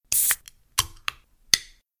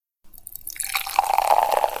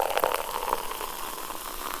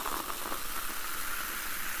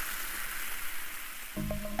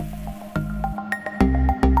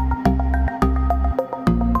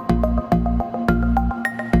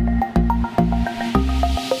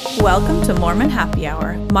Welcome to Mormon Happy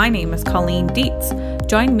Hour. My name is Colleen Dietz.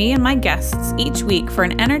 Join me and my guests each week for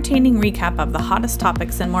an entertaining recap of the hottest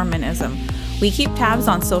topics in Mormonism. We keep tabs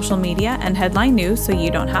on social media and headline news so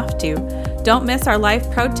you don't have to. Don't miss our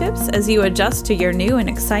life pro tips as you adjust to your new and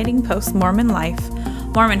exciting post-Mormon life.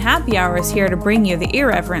 Mormon Happy Hour is here to bring you the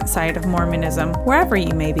irreverent side of Mormonism, wherever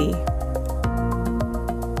you may be.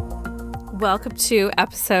 Welcome to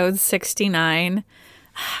episode 69.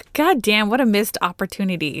 God damn, what a missed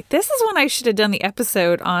opportunity. This is when I should have done the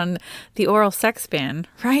episode on the oral sex ban,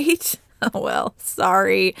 right? Oh, well,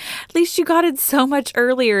 sorry. At least you got it so much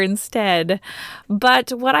earlier instead.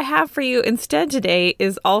 But what I have for you instead today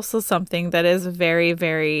is also something that is very,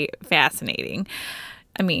 very fascinating.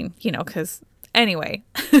 I mean, because anyway,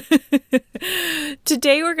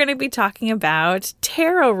 today we're going to be talking about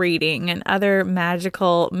tarot reading and other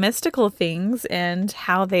magical, mystical things and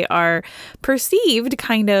how they are perceived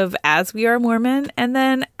kind of as we are Mormon and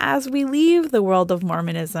then as we leave the world of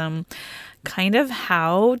Mormonism, kind of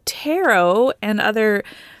how tarot and other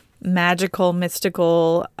magical,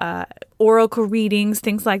 mystical, oracle readings,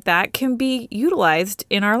 things like that can be utilized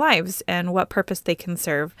in our lives and what purpose they can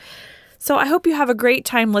serve. So I hope you have a great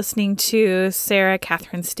time listening to Sarah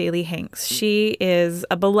Catherine Staley Hanks. She is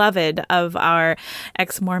a beloved of our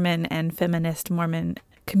ex-Mormon and feminist Mormon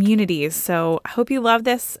communities. So I hope you love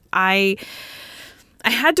this. I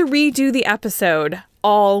had to redo the episode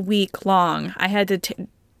all week long. I had to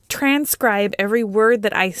transcribe every word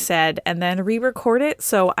that I said and then re-record it.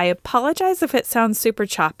 So I apologize if it sounds super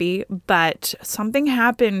choppy, but something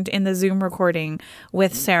happened in the Zoom recording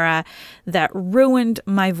with Sarah that ruined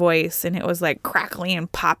my voice and it was like crackly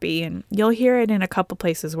and poppy, and you'll hear it in a couple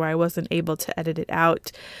places where I wasn't able to edit it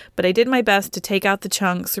out. But I did my best to take out the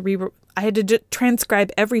chunks. I had to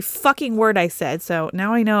transcribe every fucking word I said. So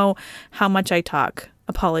now I know how much I talk.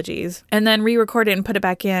 Apologies. And then re-record it and put it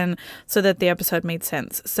back in so that the episode made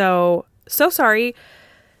sense. So sorry.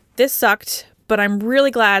 This sucked, but I'm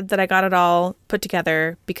really glad that I got it all put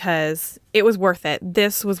together because it was worth it.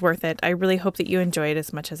 This was worth it. I really hope that you enjoyed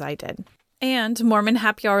as much as I did. And Mormon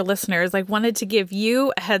Happy Hour listeners, I wanted to give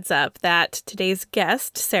you a heads up that today's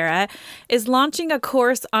guest, Sarah, is launching a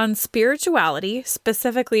course on spirituality,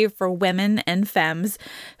 specifically for women and femmes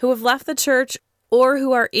who have left the church or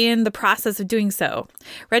who are in the process of doing so.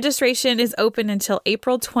 Registration is open until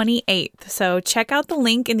April 28th, so check out the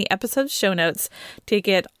link in the episode show notes to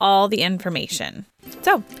get all the information.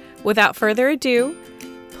 So, without further ado,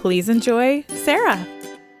 please enjoy Sarah.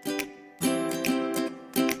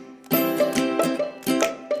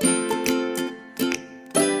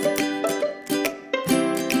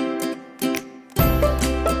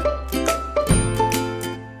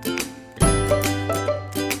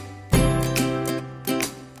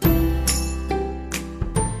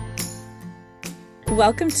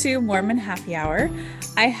 Welcome to Mormon Happy Hour.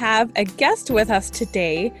 I have a guest with us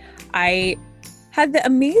today. I had the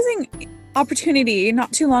amazing opportunity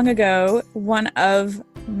not too long ago. One of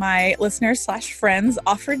my listeners / friends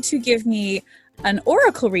offered to give me an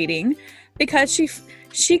oracle reading because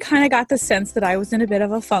she kind of got the sense that I was in a bit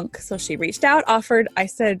of a funk. So she reached out, offered. I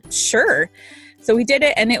said, sure. So we did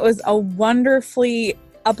it, and it was a wonderfully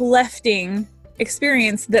uplifting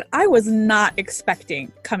experience that I was not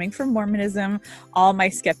expecting. Coming from Mormonism, all my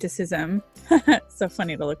skepticism, so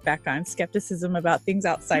funny to look back on, skepticism about things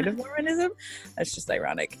outside of Mormonism, that's just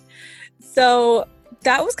ironic. So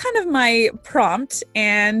that was kind of my prompt,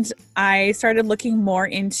 and I started looking more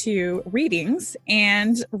into readings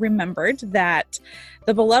and remembered that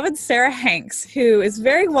the beloved Sarah Hanks, who is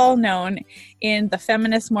very well known in the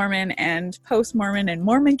feminist Mormon and post-Mormon and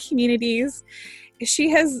Mormon communities, she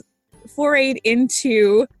has forayed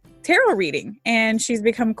into tarot reading and she's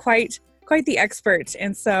become quite the expert.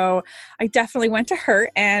 And so I definitely went to her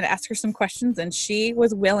and asked her some questions, and she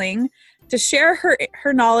was willing to share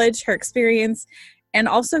her knowledge, her experience, and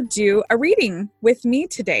also do a reading with me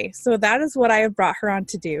today. So that is what I have brought her on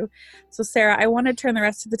to do. So Sarah, I want to turn the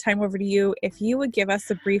rest of the time over to you. If you would give us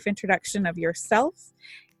a brief introduction of yourself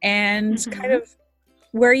and kind of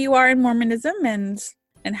where you are in Mormonism and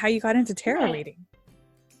how you got into tarot reading.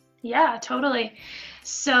 Yeah, totally.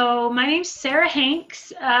 So my name's Sarah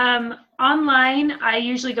Hanks. Online, I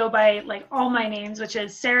usually go by all my names, which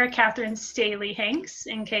is Sarah Catherine Staley Hanks,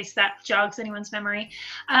 in case that jogs anyone's memory.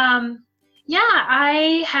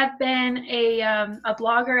 I have been a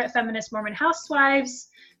blogger at Feminist Mormon Housewives,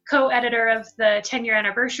 co-editor of the 10-year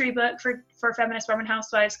anniversary book for Feminist Mormon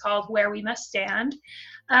Housewives called Where We Must Stand.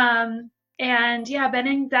 Been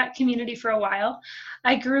in that community for a while.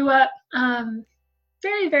 I grew up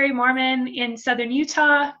very, very Mormon in southern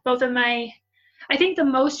Utah. I think the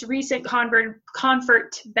most recent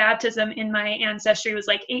convert baptism in my ancestry was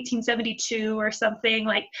like 1872 or something.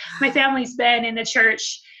 Like my family's been in the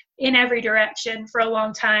church in every direction for a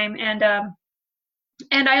long time. And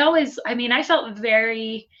I always, I mean, I felt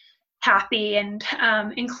very happy and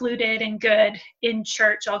included and good in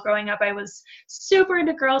church all growing up. I was super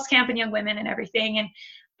into girls camp and young women and everything.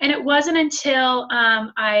 And it wasn't until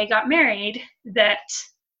I got married that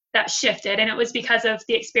shifted. And it was because of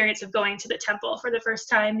the experience of going to the temple for the first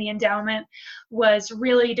time. The endowment was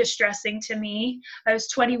really distressing to me. I was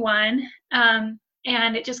 21.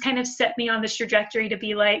 And it just kind of set me on this trajectory to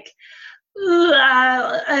be like,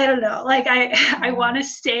 I don't know, like I want to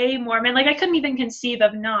stay Mormon. Like I couldn't even conceive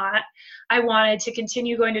of not. I wanted to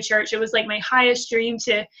continue going to church. It was like my highest dream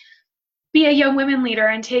to be a young women leader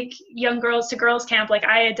and take young girls to girls camp like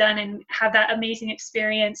I had done and have that amazing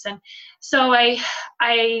experience. And so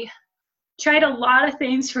I tried a lot of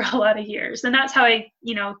things for a lot of years. And that's how I,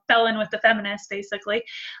 fell in with the feminists basically.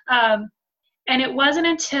 And it wasn't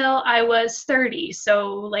until I was 30,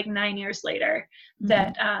 so like 9 years later,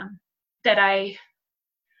 that I,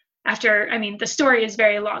 the story is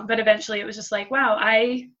very long, but eventually it was just like, wow,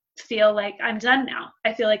 I feel like I'm done now.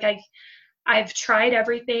 I feel like I've tried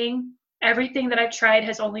everything. Everything that I've tried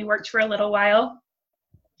has only worked for a little while.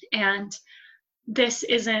 And this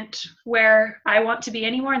isn't where I want to be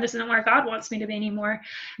anymore. And this isn't where God wants me to be anymore.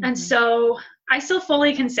 Mm-hmm. And so I still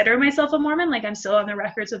fully consider myself a Mormon. Like I'm still on the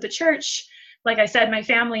records of the church. Like I said, my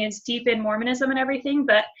family is deep in Mormonism and everything,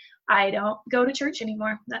 but I don't go to church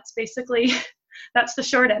anymore. That's basically, that's the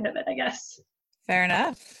short end of it, I guess. Fair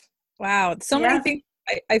enough. Wow. So many things.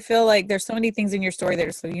 I feel like there's so many things in your story that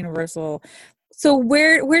are so universal. So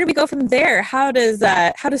where do we go from there? How does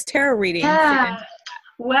tarot reading fit in?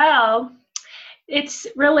 Well, it's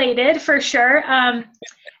related for sure.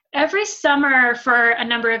 Every summer for a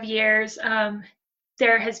number of years,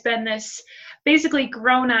 there has been this basically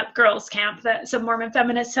grown-up girls camp that some Mormon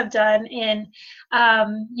feminists have done in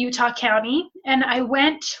Utah County. And I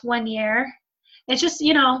went one year. It's just,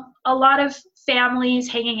 a lot of families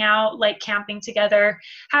hanging out, like camping together,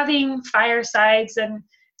 having firesides and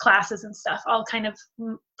classes and stuff, all kind of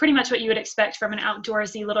pretty much what you would expect from an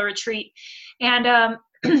outdoorsy little retreat. And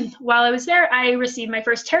while I was there, I received my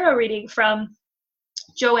first tarot reading from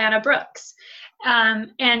Joanna Brooks.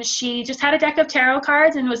 And she just had a deck of tarot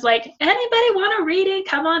cards and was like, anybody want a reading?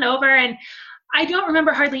 Come on over. And I don't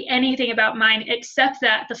remember hardly anything about mine, except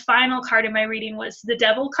that the final card in my reading was the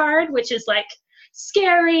Devil card, which is like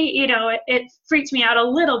scary. It freaked me out a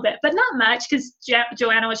little bit, but not much, because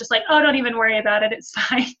Joanna was just like, oh, don't even worry about it. It's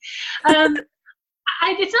fine.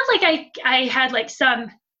 It's not like I had like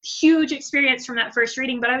some huge experience from that first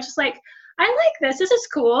reading, but I was just like, I like this. This is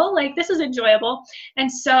cool. Like, this is enjoyable.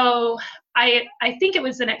 And so I think it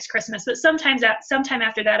was the next Christmas, but sometime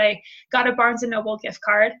after that, I got a Barnes & Noble gift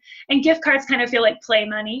card, and gift cards kind of feel like play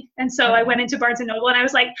money. And so I went into Barnes & Noble and I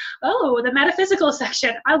was like, oh, the metaphysical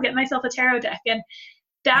section, I'll get myself a tarot deck. And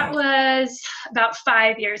that was about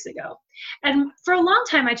 5 years ago. And for a long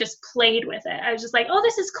time, I just played with it. I was just like, oh,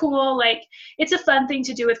 this is cool. Like, it's a fun thing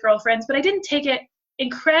to do with girlfriends, but I didn't take it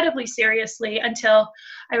incredibly seriously until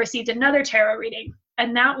I received another tarot reading.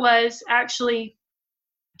 And that was actually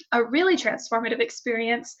a really transformative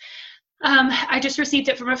experience. I just received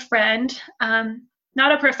it from a friend,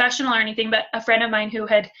 not a professional or anything, but a friend of mine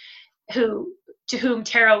to whom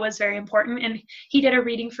tarot was very important. And he did a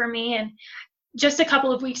reading for me. And just a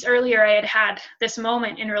couple of weeks earlier, I had this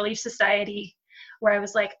moment in Relief Society where I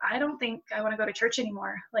was like, I don't think I want to go to church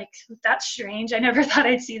anymore. Like, that's strange. I never thought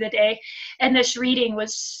I'd see the day. And this reading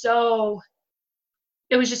was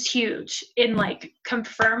it was just huge in like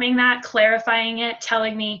confirming that, clarifying it,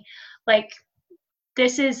 telling me like,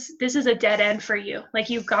 this is a dead end for you. Like,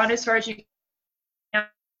 you've gone as far as you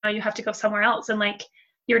have to go somewhere else. And like,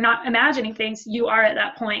 you're not imagining things. You are at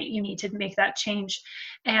that point. You need to make that change.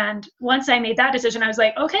 And once I made that decision, I was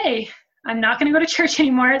like, okay, I'm not going to go to church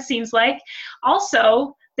anymore, it seems like.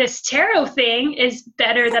 Also, this tarot thing is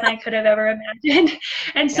better than I could have ever imagined.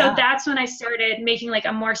 And so that's when I started making like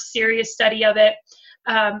a more serious study of it,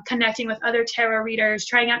 connecting with other tarot readers,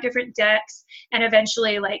 trying out different decks, and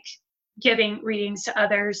eventually like giving readings to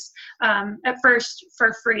others, at first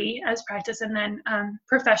for free as practice, and then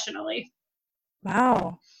professionally.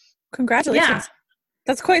 Wow. Congratulations. Yeah.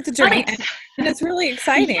 That's quite the journey. And it's really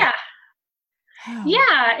exciting. Yeah. Wow.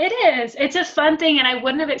 Yeah, it is. It's a fun thing, and I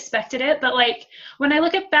wouldn't have expected it. But like, when I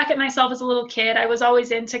look back at myself as a little kid, I was always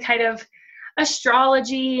into kind of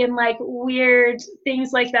astrology and like weird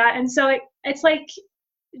things like that. And so it's like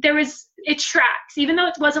it tracks, even though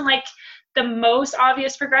it wasn't like the most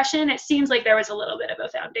obvious progression. It seems like there was a little bit of a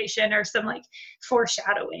foundation or some like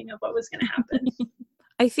foreshadowing of what was going to happen.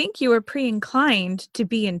 I think you were pre-inclined to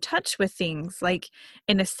be in touch with things like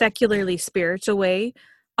in a secularly spiritual way,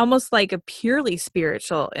 almost like a purely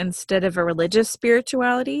spiritual instead of a religious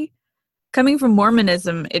spirituality. Coming from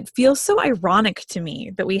Mormonism, it feels so ironic to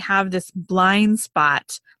me that we have this blind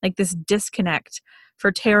spot, like this disconnect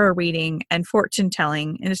for tarot reading and fortune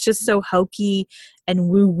telling. And it's just so hokey and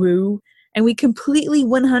woo woo. And we completely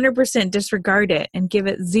 100% disregard it and give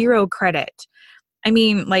it zero credit.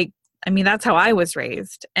 That's how I was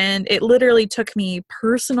raised. And it literally took me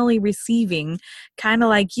personally receiving, kind of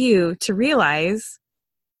like you, to realize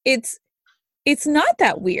it's not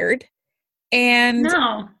that weird. And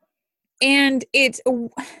No. and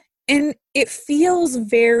it feels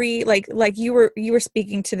very like you were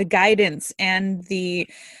speaking to the guidance and the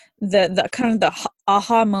kind of the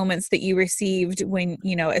aha moments that you received when,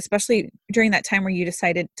 especially during that time where you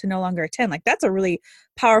decided to no longer attend. Like, that's a really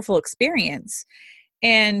powerful experience.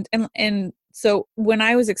 And so when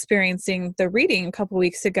I was experiencing the reading a couple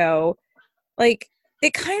weeks ago, like,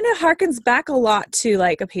 it kind of harkens back a lot to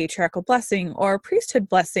like a patriarchal blessing or a priesthood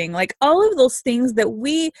blessing. Like, all of those things that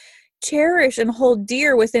we cherish and hold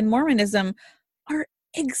dear within Mormonism are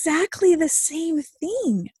exactly the same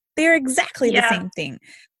thing. They're exactly the same thing.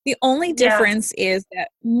 The only difference is that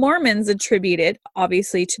Mormons attribute it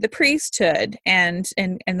obviously to the priesthood and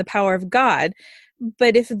the power of God.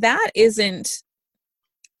 But if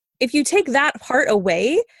you take that part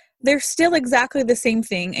away, they're still exactly the same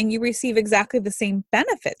thing, and you receive exactly the same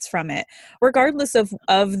benefits from it, regardless of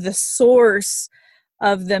the source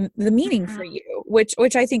of the meaning for you,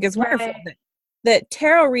 which I think is wonderful. Right. That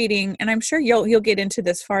tarot reading, and I'm sure you'll get into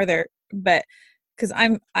this farther, but because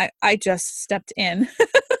I just stepped in,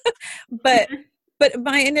 but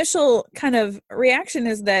my initial kind of reaction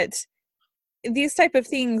is that these type of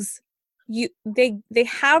things, they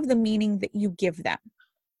have the meaning that you give them.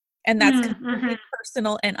 And that's completely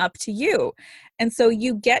personal and up to you. And so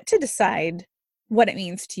you get to decide what it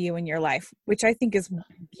means to you in your life, which I think is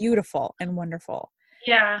beautiful and wonderful.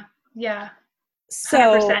 Yeah. Yeah. So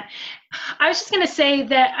 100%. I was just going to say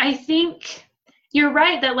that I think you're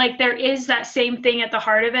right that like there is that same thing at the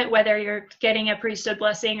heart of it, whether you're getting a priesthood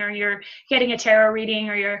blessing or you're getting a tarot reading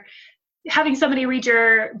or you're having somebody read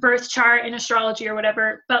your birth chart in astrology or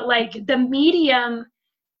whatever. But like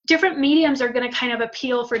different mediums are going to kind of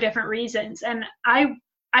appeal for different reasons. And I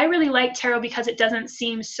really like tarot because it doesn't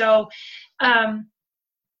seem so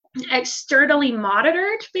externally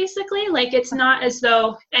monitored, basically. Like, it's not as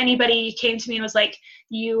though anybody came to me and was like,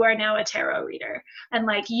 you are now a tarot reader and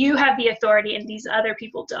like you have the authority and these other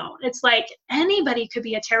people don't. It's like anybody could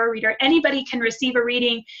be a tarot reader. Anybody can receive a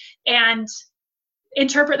reading and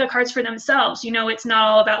interpret the cards for themselves. It's not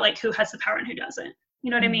all about like who has the power and who doesn't.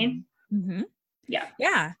 You know what I mean? Mm-hmm.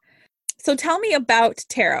 Yeah. So tell me about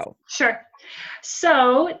tarot. Sure.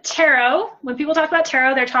 So tarot, when people talk about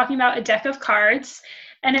tarot, they're talking about a deck of cards,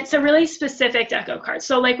 and it's a really specific deck of cards.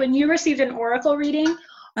 So like when you received an oracle reading,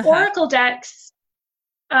 oracle decks,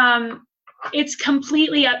 it's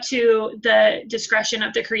completely up to the discretion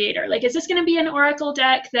of the creator. Like, is this going to be an oracle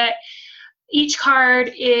deck that each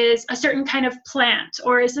card is a certain kind of plant,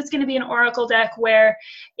 or is this going to be an oracle deck where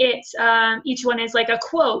it's each one is like a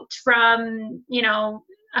quote from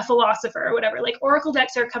a philosopher or whatever? Like, oracle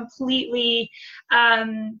decks are completely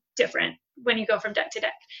different when you go from deck to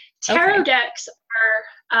deck. Tarot decks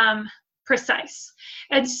are precise,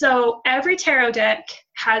 and so every tarot deck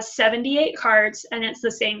has 78 cards, and it's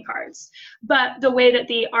the same cards, but the way that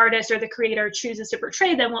the artist or the creator chooses to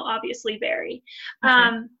portray them will obviously vary.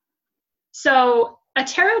 So a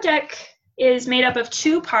tarot deck is made up of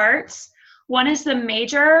two parts. One is the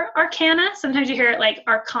major arcana. Sometimes you hear it like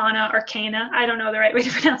arcana. I don't know the right way to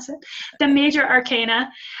pronounce it. The major arcana,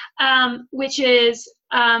 which is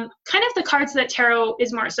kind of the cards that tarot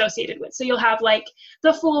is more associated with. So you'll have like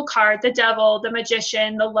the Fool card, the Devil, the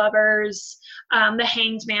Magician, the Lovers, the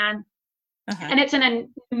Hanged Man. And it's in a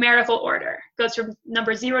numerical order. It goes from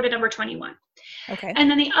number 0 to number 21.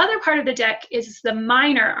 And then the other part of the deck is the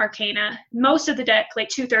minor arcana. Most of the deck, like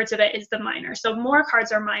 2/3 of it, is the minor. So more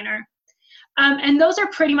cards are minor. And those are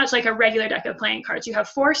pretty much like a regular deck of playing cards. You have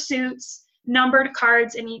 4 suits, numbered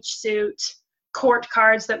cards in each suit, court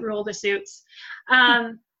cards that rule the suits.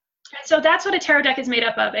 So that's what a tarot deck is made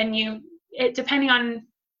up of. And depending on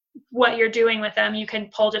what you're doing with them, you can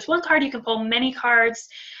pull just one card, you can pull many cards.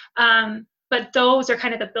 But those are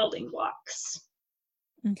kind of the building blocks.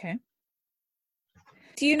 Okay.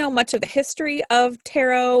 Do you know much of the history of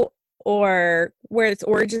tarot or where its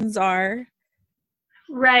origins are?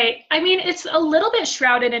 Right. I mean, it's a little bit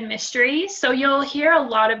shrouded in mystery, so you'll hear a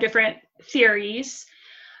lot of different theories.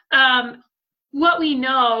 Um, what we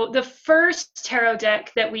know, the first tarot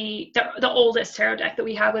deck that the oldest tarot deck that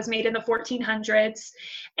we have was made in the 1400s.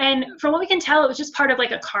 And from what we can tell, it was just part of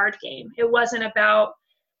like a card game. It wasn't about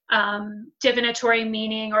divinatory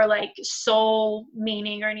meaning or like soul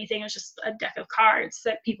meaning or anything. It was just a deck of cards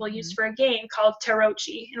that people used for a game called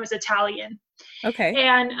tarocchi. It was Italian. Okay.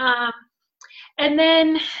 And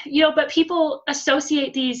then, but people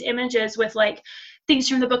associate these images with like things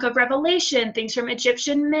from the book of Revelation, things from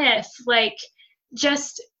Egyptian myth, like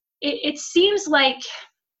just it seems like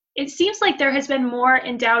there has been more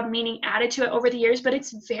endowed meaning added to it over the years, but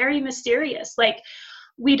it's very mysterious. Like,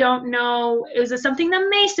 we don't know, is this something the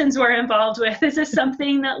Masons were involved with? Is this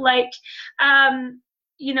something that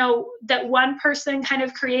that one person kind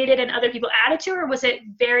of created and other people added to, or was it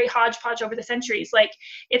very hodgepodge over the centuries? Like,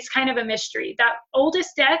 it's kind of a mystery. That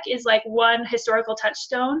oldest deck is like one historical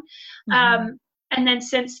touchstone. Mm-hmm. And then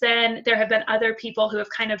since then, there have been other people who have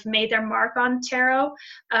kind of made their mark on tarot.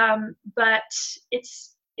 But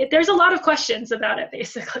there's a lot of questions about it,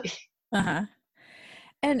 basically. Uh-huh.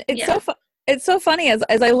 And it's so funny as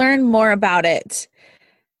I learn more about it,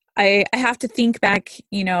 I have to think back,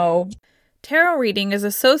 tarot reading is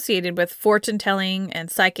associated with fortune telling and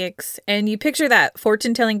psychics, and you picture that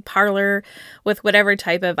fortune telling parlor with whatever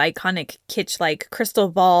type of iconic kitsch like crystal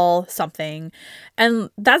ball something. And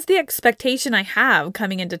that's the expectation I have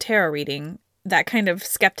coming into tarot reading, that kind of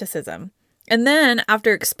skepticism. And then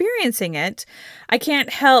after experiencing it, I can't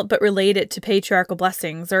help but relate it to patriarchal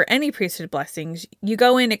blessings or any priesthood blessings. You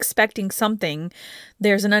go in expecting something.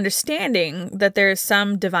 There's an understanding that there's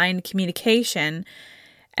some divine communication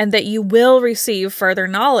and that you will receive further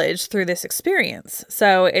knowledge through this experience.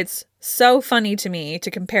 So it's so funny to me to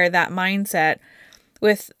compare that mindset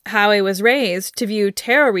with how I was raised to view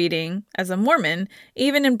tarot reading as a Mormon.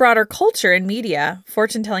 Even in broader culture and media,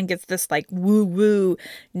 fortune telling gets this like woo-woo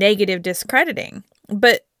negative discrediting.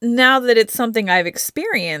 But now that it's something I've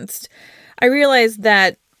experienced, I realize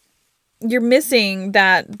that you're missing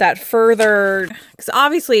that further, because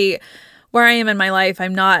obviously where I am in my life,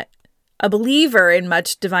 I'm not a believer in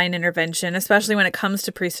much divine intervention, especially when it comes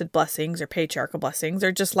to priesthood blessings or patriarchal blessings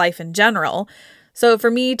or just life in general. So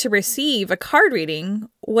for me to receive a card reading,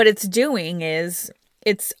 what it's doing is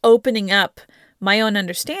it's opening up my own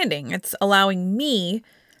understanding. It's allowing me,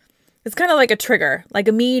 it's kind of like a trigger, like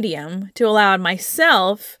a medium, to allow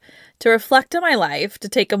myself to reflect on my life, to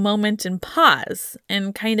take a moment and pause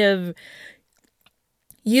and kind of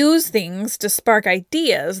use things to spark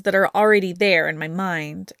ideas that are already there in my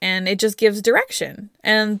mind. And it just gives direction.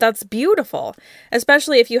 And that's beautiful,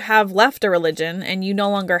 especially if you have left a religion and you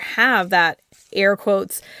no longer have that air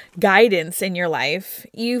quotes guidance in your life.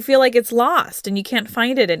 You feel like it's lost and you can't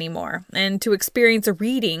find it anymore. And to experience a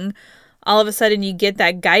reading, all of a sudden you get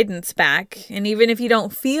that guidance back. And even if you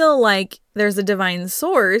don't feel like there's a divine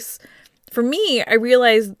source, for me, I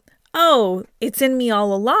realized, oh, it's in me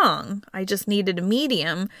all along. I just needed a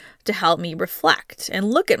medium to help me reflect and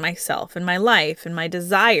look at myself and my life and my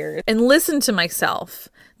desires and listen to myself,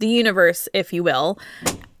 the universe, if you will,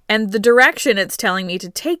 and the direction it's telling me to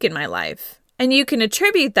take in my life. And you can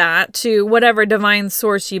attribute that to whatever divine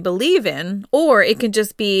source you believe in, or it can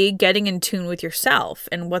just be getting in tune with yourself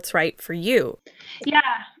and what's right for you. Yeah,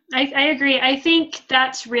 I agree. I think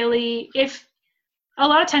that's really, if a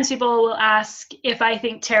lot of times people will ask if I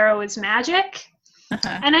think tarot is magic.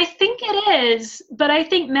 Uh-huh. And I think it is, but I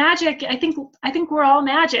think magic, I think we're all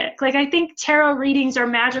magic. Like, I think tarot readings are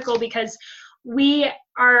magical because we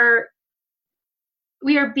are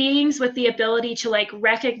beings with the ability to like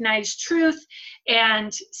recognize truth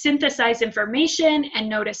and synthesize information and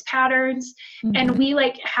notice patterns. Mm-hmm. And we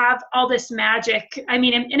like have all this magic. I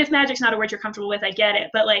mean, and if magic's not a word you're comfortable with, I get it,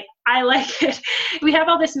 but like, I like it. We have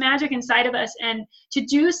all this magic inside of us, and to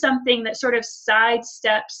do something that sort of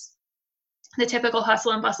sidesteps the typical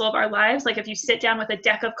hustle and bustle of our lives. Like, if you sit down with a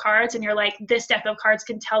deck of cards and you're like, this deck of cards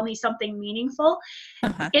can tell me something meaningful,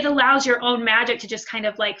 uh-huh. It allows your own magic to just kind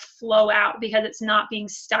of like flow out because it's not being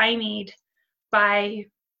stymied by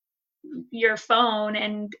your phone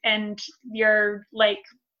and your like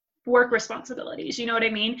work responsibilities. You know what I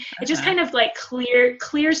mean? Uh-huh. It just kind of like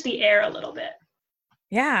clears the air a little bit.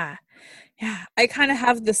 Yeah. Yeah. I kind of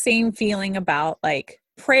have the same feeling about like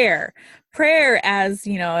prayer as,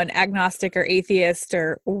 an agnostic or atheist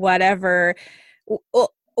or whatever.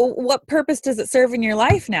 What purpose does it serve in your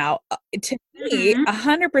life now? To me,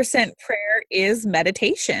 100% prayer is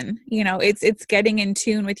meditation. It's getting in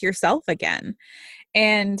tune with yourself again.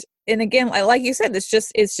 And and again, like you said, it's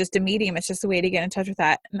just a medium. It's just a way to get in touch with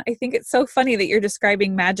that. And I think it's so funny that you're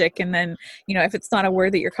describing magic, and then, if it's not a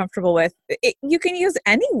word that you're comfortable with, you can use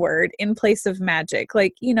any word in place of magic.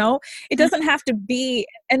 Like, it doesn't have to be.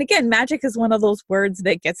 And again, magic is one of those words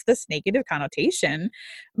that gets this negative connotation,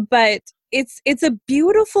 but it's a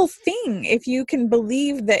beautiful thing if you can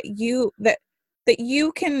believe that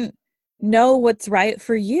you can know what's right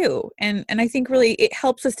for you. And I think really it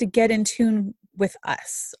helps us to get in tune with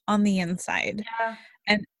us on the inside. Yeah.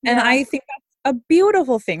 And I think that's a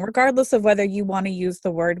beautiful thing, regardless of whether you want to use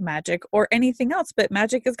the word magic or anything else. But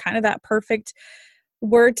magic is kind of that perfect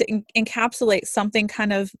word to encapsulate something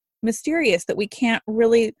kind of mysterious that we can't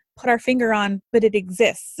really put our finger on, but it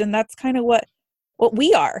exists. And that's kind of what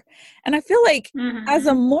we are. And I feel like as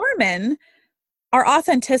a Mormon, our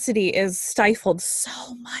authenticity is stifled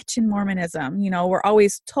so much in Mormonism. We're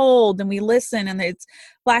always told and we listen, and it's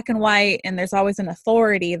black and white, and there's always an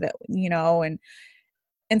authority that,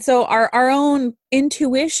 and so our own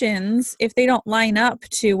intuitions, if they don't line up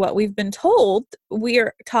to what we've been told, we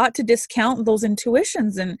are taught to discount those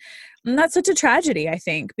intuitions. And that's such a tragedy, I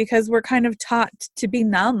think, because we're kind of taught to be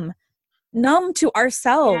numb to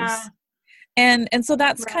ourselves. Yeah. And so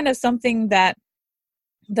that's kind of something that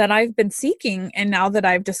I've been seeking. And now that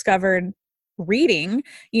I've discovered reading,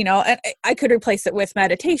 I could replace it with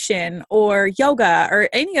meditation or yoga or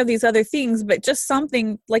any of these other things, but just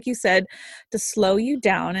something, like you said, to slow you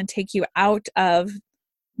down and take you out of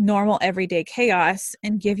normal everyday chaos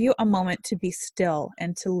and give you a moment to be still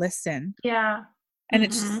and to listen. Yeah. And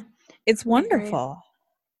it's wonderful.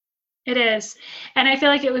 It is. And I feel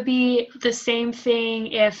like it would be the same thing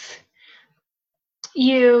if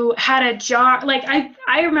you had a jar. Like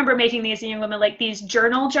I remember making these young women, like these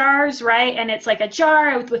journal jars, right? And it's like a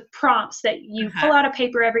jar with prompts that you pull out of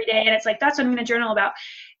paper every day, and it's like, that's what I'm going to journal about.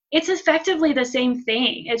 It's effectively the same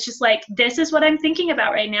thing. It's just like, this is what I'm thinking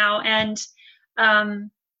about right now, and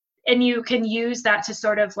you can use that to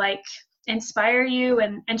sort of like inspire you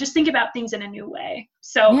and just think about things in a new way.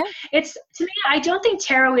 So it's, to me, I don't think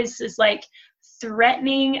tarot is like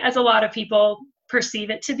threatening as a lot of people perceive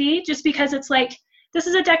it to be, just because it's like, this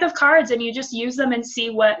is a deck of cards and you just use them and see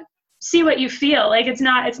what you feel. Like it's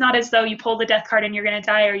not as though you pull the death card and you're going to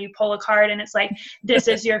die, or you pull a card and it's like, this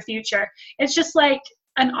is your future. It's just like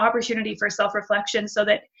an opportunity for self-reflection, so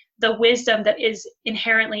that the wisdom that is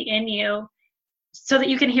inherently in you, so that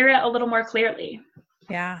you can hear it a little more clearly.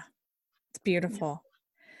 Yeah. It's beautiful.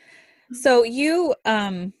 So you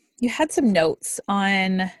had some notes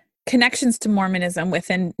on connections to Mormonism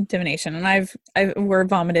within divination, and I've were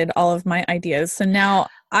vomited all of my ideas. So now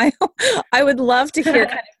I would love to hear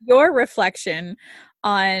kind of your reflection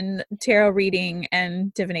on tarot reading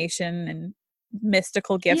and divination and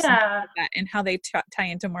mystical gifts and, like that, and how they tie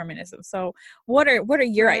into Mormonism. So what are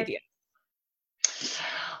your ideas?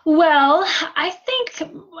 Well, I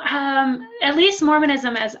think at least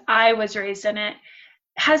Mormonism, as I was raised in it,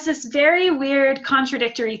 has this very weird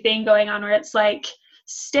contradictory thing going on, where it's like,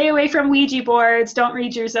 stay away from Ouija boards, don't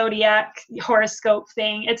read your zodiac horoscope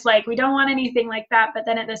thing. It's like, we don't want anything like that. But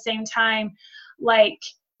then at the same time, like,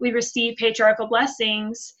 we receive patriarchal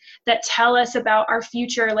blessings that tell us about our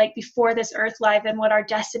future, like before this earth life, and what our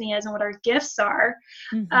destiny is and what our gifts are.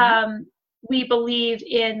 We believe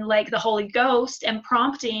in like the Holy Ghost and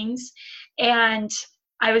promptings. And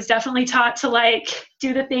I was definitely taught to like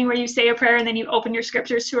do the thing where you say a prayer and then you open your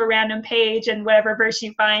scriptures to a random page, and whatever verse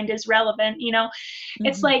you find is relevant.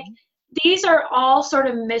 It's like, these are all sort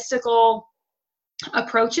of mystical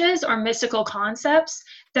approaches or mystical concepts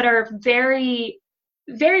that are very,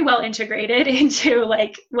 very well integrated into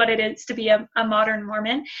like what it is to be a modern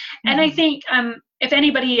Mormon. And I think if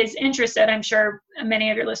anybody is interested, I'm sure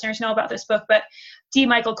many of your listeners know about this book, but D.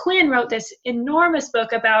 Michael Quinn wrote this enormous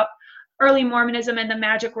book about early Mormonism and the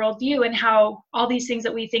magic worldview, and how all these things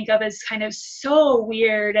that we think of as kind of so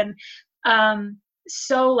weird and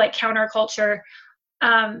so like counterculture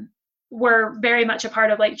were very much a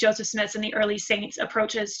part of like Joseph Smith's and the early saints'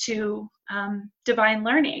 approaches to divine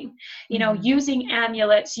learning, using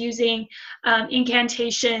amulets, using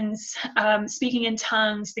incantations, speaking in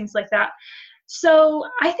tongues, things like that. So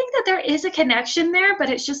I think that there is a connection there, but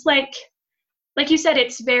it's just like you said,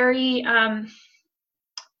 it's very,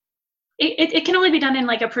 it can only be done in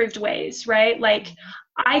like approved ways, right? Like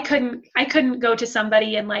I couldn't go to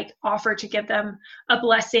somebody and like offer to give them a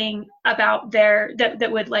blessing about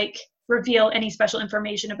that would like reveal any special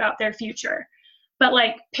information about their future. But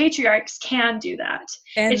like patriarchs can do that.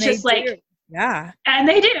 And it's just like, yeah. And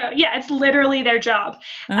they do. Yeah. It's literally their job.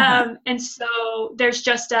 And so there's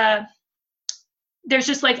just there's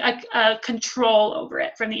just like a control over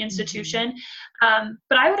it from the institution.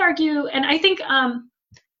 But I would argue, and I think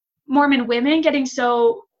Mormon women getting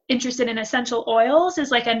so interested in essential oils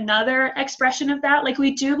is like another expression of that. Like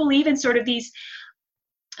we do believe in sort of these,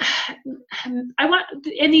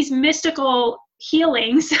 in these mystical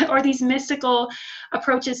healings or these mystical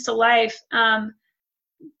approaches to life.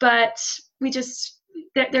 But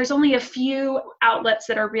there's only a few outlets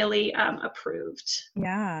that are really approved.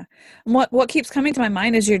 Yeah. And what keeps coming to my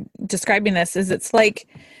mind as you're describing this is it's like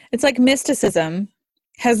mysticism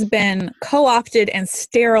has been co-opted and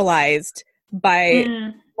sterilized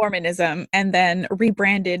by Mormonism and then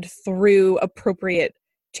rebranded through appropriate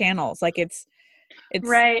channels. Like it's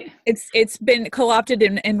right. It's been co-opted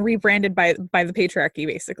and rebranded by the patriarchy,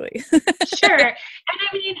 basically. Sure. And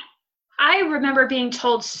I mean, I remember being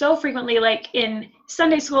told so frequently, like in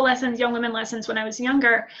Sunday school lessons, young women lessons when I was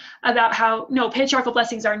younger, about how, no, patriarchal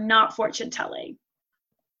blessings are not fortune telling.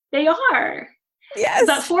 They are. Yes.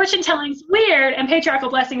 But fortune telling's weird and patriarchal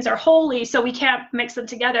blessings are holy, so we can't mix them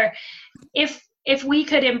together. If we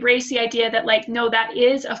could embrace the idea that, like, no, that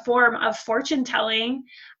is a form of fortune telling,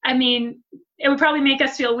 I mean, it would probably make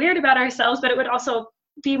us feel weird about ourselves, but it would also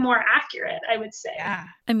be more accurate, I would say. Yeah.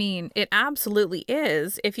 I mean, it absolutely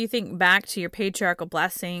is. If you think back to your patriarchal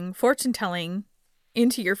blessing, fortune telling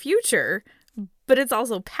into your future, but it's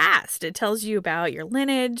also past. It tells you about your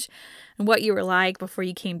lineage and what you were like before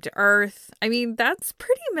you came to Earth. I mean, that's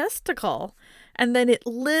pretty mystical. And then it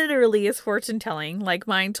literally is fortune telling. Like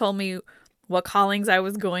mine told me what callings I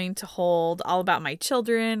was going to hold, all about my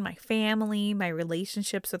children, my family, my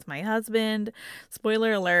relationships with my husband.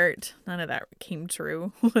 Spoiler alert, none of that came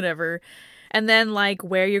true, whatever. And then like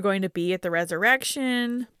where you're going to be at the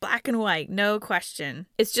resurrection, black and white, no question.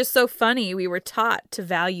 It's just so funny. We were taught to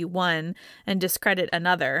value one and discredit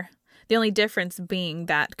another. The only difference being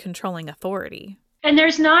that controlling authority. And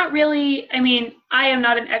there's not really, I mean, I am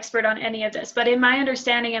not an expert on any of this, but in my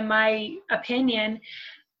understanding and my opinion,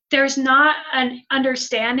 there's not an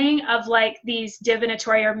understanding of like these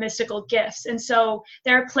divinatory or mystical gifts. And so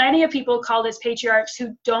there are plenty of people called as patriarchs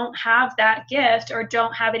who don't have that gift or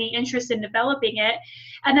don't have any interest in developing it.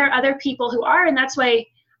 And there are other people who are, and that's why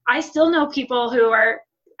I still know people who are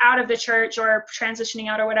out of the church or transitioning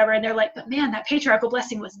out or whatever, and they're like, but man, that patriarchal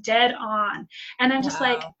blessing was dead on. And I'm just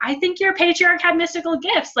like, I think your patriarch had mystical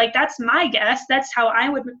gifts. Like, that's my guess. That's how I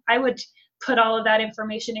would put all of that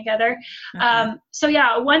information together. So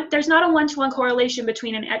yeah, there's not a one-to-one correlation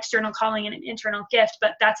between an external calling and an internal gift,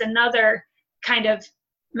 but that's another kind of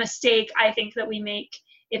mistake I think that we make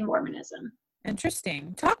in Mormonism.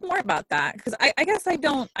 Interesting. Talk more about that, because I guess I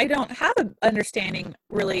don't have an understanding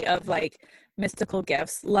really of like mystical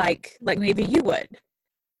gifts like maybe you would.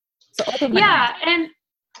 So open my mind. And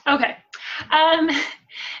okay.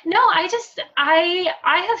 No,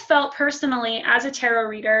 I have felt personally as a tarot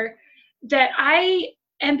reader that I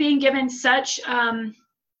am being given such, the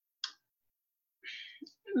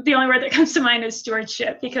only word that comes to mind is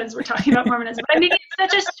stewardship, because we're talking about Mormonism. I mean, it's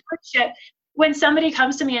such a stewardship when somebody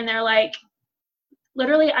comes to me and they're like,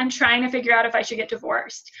 literally, I'm trying to figure out if I should get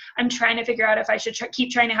divorced. I'm trying to figure out if I should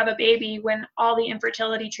keep trying to have a baby when all the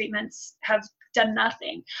infertility treatments have done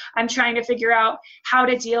nothing. I'm trying to figure out how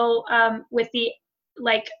to deal with the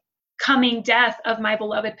like coming death of my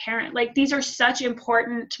beloved parent. Like, these are such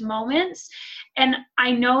important moments, and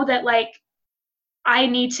I know that like I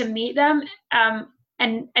need to meet them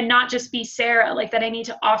and not just be Sarah, like that I need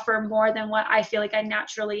to offer more than what I feel like I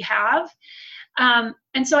naturally have.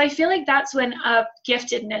 And so I feel like that's when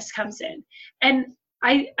giftedness comes in. And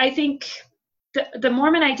I think the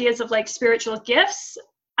Mormon ideas of like spiritual gifts,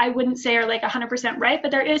 I wouldn't say are like 100% right, but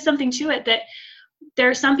there is something to it, that there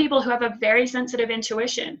are some people who have a very sensitive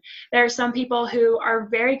intuition. There are some people who are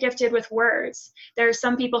very gifted with words. There are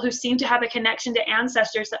some people who seem to have a connection to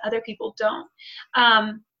ancestors that other people don't.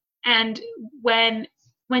 And when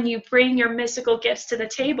you bring your mystical gifts to the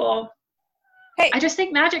table, I just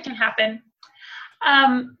think magic can happen.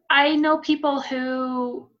 I know people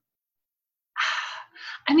who,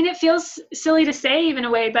 I mean, it feels silly to say even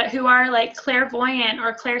a way, but who are like clairvoyant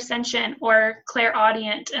or clairsentient or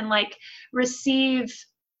clairaudient and like receive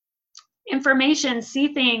information,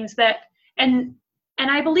 see things that, and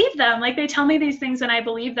I believe them. Like, they tell me these things and I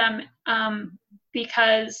believe them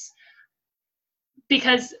because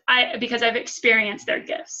I've experienced their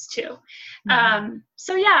gifts too.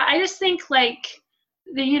 So yeah, I just think like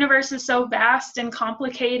the universe is so vast and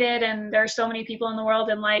complicated, and there are so many people in the world,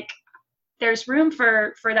 and like there's room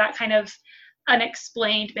for that kind of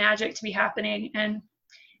unexplained magic to be happening. And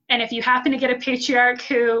if you happen to get a patriarch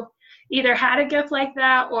who either had a gift like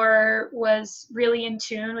that or was really in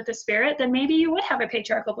tune with the spirit, then maybe you would have a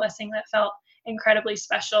patriarchal blessing that felt incredibly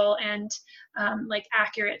special and like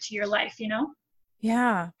accurate to your life, you know?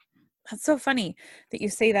 Yeah. That's so funny that you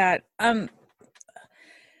say that.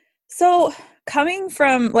 So coming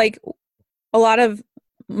from like a lot of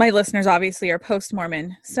my listeners obviously are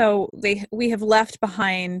post-Mormon. So we have left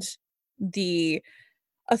behind the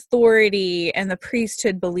authority and the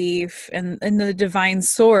priesthood belief and the divine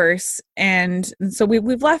source. And so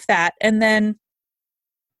we've left that. And then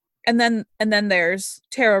there's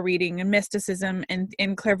tarot reading and mysticism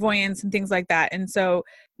and clairvoyance and things like that. And so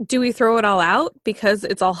do we throw it all out because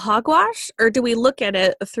it's all hogwash, or do we look at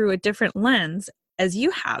it through a different lens as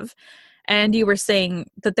you have? And you were saying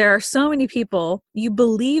that there are so many people, you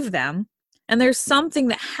believe them, and there's something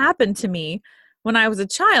that happened to me when I was a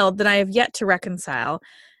child that I have yet to reconcile.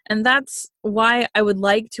 And that's why I would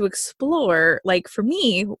like to explore, like for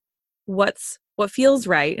me, what feels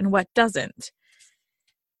right and what doesn't.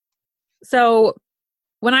 So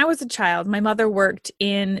when I was a child, my mother worked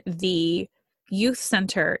in the youth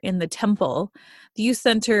center in the temple. The youth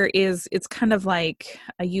center it's kind of like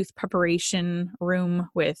a youth preparation room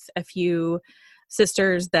with a few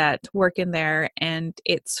sisters that work in there, and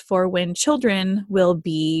it's for when children will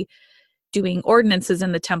be doing ordinances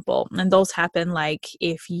in the temple. And those happen like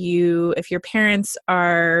if your parents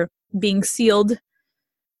are being sealed,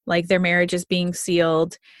 like their marriage is being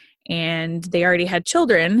sealed, and they already had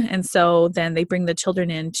children, and so then they bring the children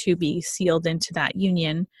in to be sealed into that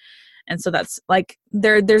union. And so that's like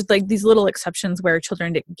there's like these little exceptions where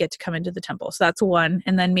children get to come into the temple. So that's one.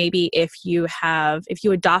 And then maybe if you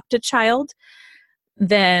adopt a child,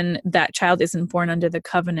 then that child isn't born under the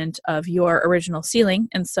covenant of your original sealing.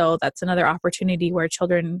 And so that's another opportunity where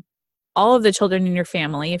all of the children in your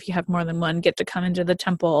family, if you have more than one, get to come into the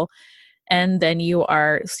temple, and then you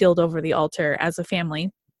are sealed over the altar as a family.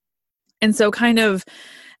 And so kind of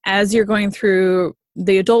as you're going through,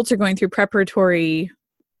 the adults are going through preparatory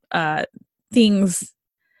things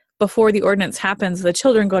before the ordinance happens, the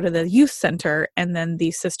children go to the youth center, and then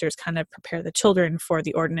the sisters kind of prepare the children for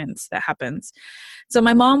the ordinance that happens. So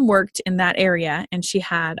my mom worked in that area, and she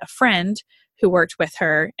had a friend who worked with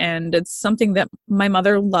her, and it's something that my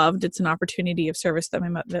mother loved. It's an opportunity of service that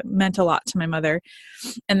that meant a lot to my mother.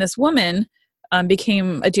 And this woman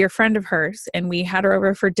became a dear friend of hers, and we had her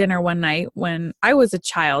over for dinner one night when I was a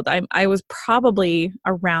child. I was probably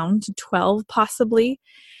around 12, possibly.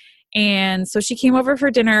 And so she came over for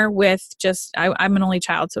dinner with I'm an only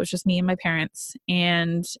child, so it was just me and my parents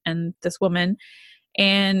and this woman.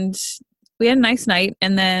 And we had a nice night.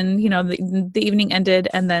 And then, the evening ended.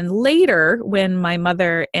 And then later, when my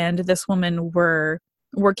mother and this woman were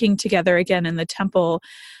working together again in the temple,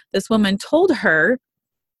 this woman told her,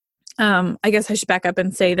 I guess I should back up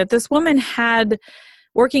and say that this woman had,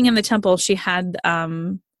 working in the temple, she had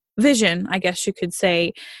vision, I guess you could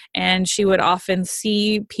say, and she would often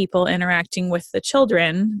see people interacting with the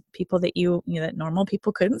children, people that that normal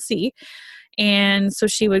people couldn't see. And so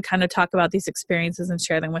she would kind of talk about these experiences and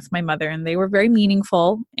share them with my mother, and they were very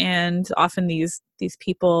meaningful. And often these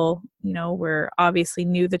people, were obviously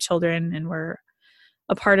knew the children and were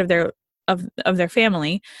a part of their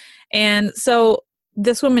family. And so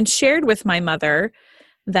this woman shared with my mother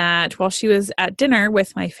that while she was at dinner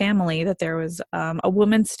with my family, that there was a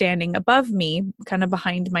woman standing above me, kind of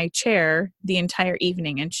behind my chair the entire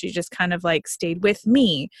evening. And she just kind of like stayed with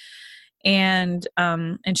me. And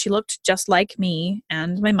she looked just like me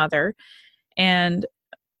and my mother. And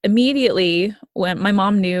immediately when my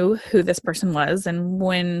mom knew who this person was, and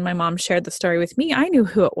when my mom shared the story with me, I knew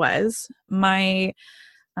who it was. My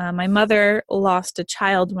mother lost a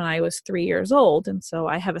child when I was 3 years old. And so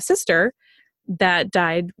I have a sister that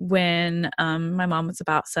died when my mom was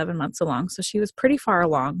about 7 months along. So she was pretty far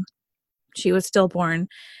along. She was stillborn.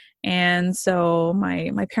 And so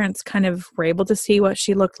my parents kind of were able to see what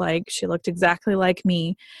she looked like. She looked exactly like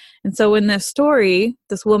me. And so in this story,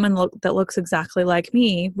 this woman that looks exactly like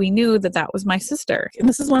me, we knew that that was my sister. And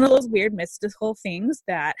this is one of those weird mystical things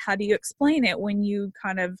that, how do you explain it when you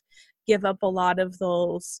kind of give up a lot of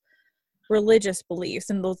those religious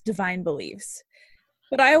beliefs and those divine beliefs?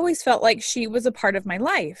 But I always felt like she was a part of my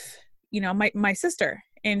life, my sister,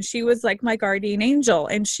 and she was like my guardian angel,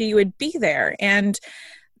 and she would be there. And,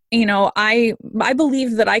 I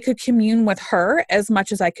believed that I could commune with her as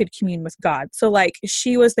much as I could commune with God. So like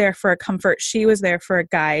she was there for a comfort. She was there for a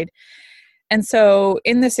guide. And so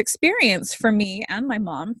in this experience for me and my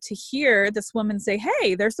mom to hear this woman say,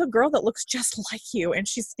 hey, there's a girl that looks just like you, and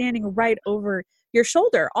she's standing right over your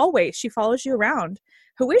shoulder always. She follows you around.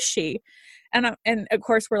 Who is she? And of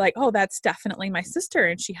course we're like, oh, that's definitely my sister.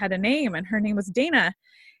 And she had a name, and her name was Dana.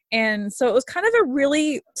 And so it was kind of a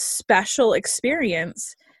really special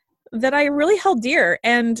experience that I really held dear.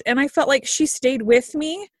 And I felt like she stayed with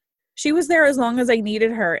me. She was there as long as I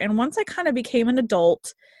needed her. And once I kind of became an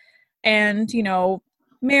adult and,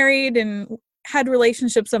 married and had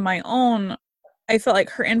relationships of my own, I felt like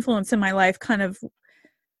her influence in my life kind of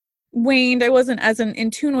waned. I wasn't as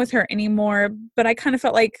in tune with her anymore, but I kind of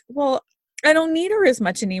felt like, well, I don't need her as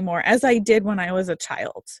much anymore as I did when I was a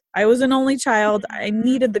child. I was an only child. I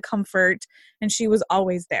needed the comfort, and she was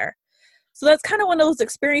always there. So that's kind of one of those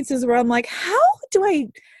experiences where I'm like, how do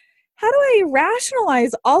I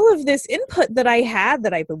rationalize all of this input that I had,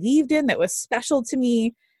 that I believed in, that was special to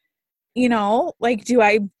me? Like, do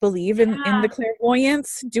I believe in the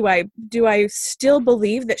clairvoyance? Do I still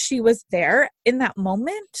believe that she was there in that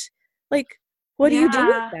moment? Like, what do you do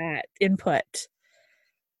with that input?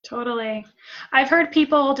 Totally. I've heard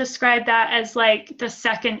people describe that as like the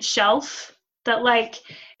second shelf, that like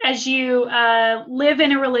as you live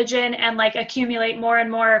in a religion and like accumulate more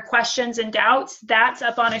and more questions and doubts, that's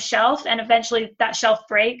up on a shelf, and eventually that shelf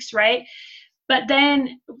breaks, right? But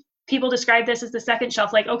then people describe this as the second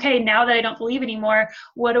shelf, like, okay, now that I don't believe anymore,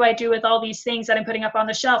 what do I do with all these things that I'm putting up on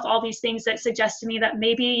the shelf, all these things that suggest to me that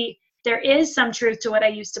maybe there is some truth to what I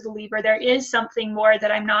used to believe, or there is something more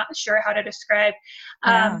that I'm not sure how to describe.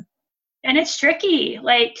 And it's tricky.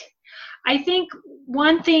 Like, I think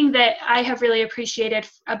one thing that I have really appreciated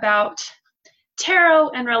about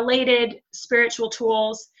tarot and related spiritual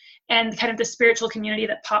tools and kind of the spiritual community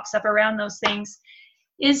that pops up around those things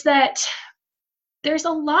is that there's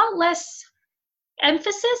a lot less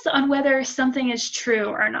emphasis on whether something is true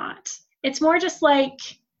or not. It's more just like,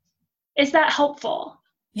 is that helpful?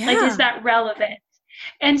 Yeah. Like, is that relevant?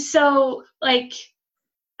 And so, like,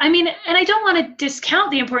 I mean, and I don't want to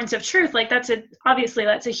discount the importance of truth. Like, obviously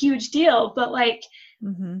that's a huge deal, but like,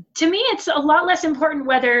 to me, it's a lot less important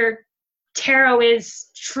whether tarot is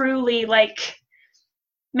truly like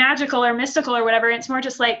magical or mystical or whatever. It's more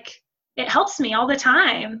just like, it helps me all the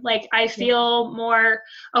time. Like, I feel more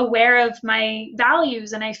aware of my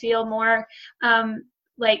values, and I feel more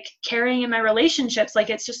like caring in my relationships. Like,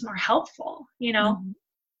 it's just more helpful,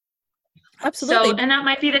 Absolutely. So, and that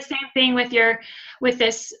might be the same thing with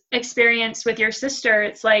this experience with your sister.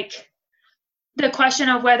 It's like the question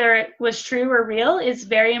of whether it was true or real is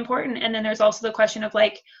very important. And then there's also the question of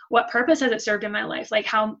like, what purpose has it served in my life? Like,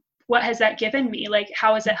 what has that given me? Like,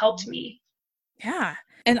 how has it helped me? Yeah.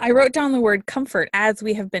 And I wrote down the word comfort as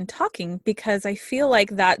we have been talking, because I feel like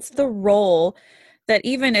that's the role that,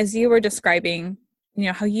 even as you were describing,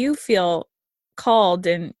 how you feel called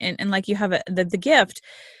and like you have the gift,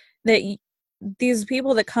 that these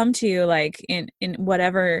people that come to you, like in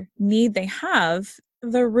whatever need they have,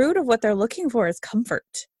 the root of what they're looking for is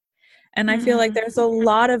comfort. And I feel like there's a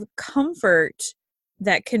lot of comfort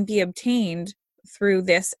that can be obtained through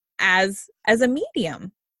this as a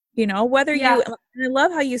medium. Whether you, I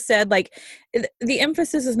love how you said, like, the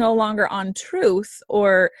emphasis is no longer on truth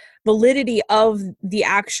or validity of the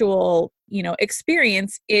actual,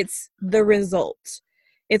 experience. It's the result.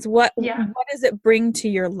 It's what does it bring to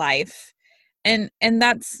your life? And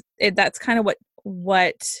that's it. That's kind of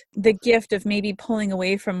what the gift of maybe pulling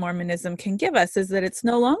away from Mormonism can give us, is that it's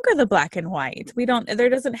no longer the black and white. There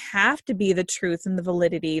doesn't have to be the truth and the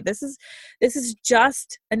validity. This is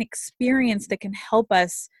just an experience that can help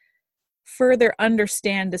us further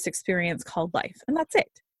understand this experience called life. And that's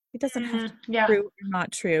it. It doesn't have to be true or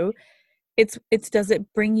not true. It's does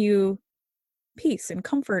it bring you peace and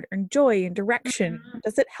comfort and joy and direction?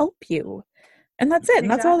 Does it help you? And that's it. And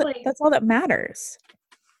that's all that matters.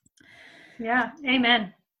 Yeah.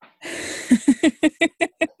 Amen.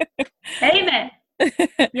 Amen.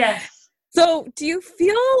 Yes. So do you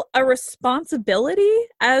feel a responsibility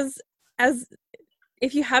as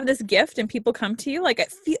if you have this gift and people come to you? Like,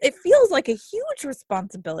 it feels like a huge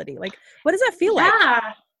responsibility. Like, what does that feel like?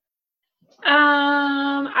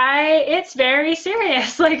 It's very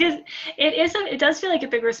serious. Like, it does feel like a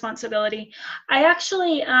big responsibility. I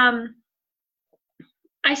actually, I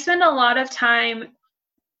spend a lot of time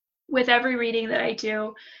with every reading that I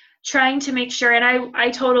do, trying to make sure, and I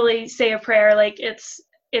totally say a prayer, like it's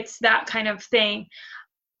that kind of thing,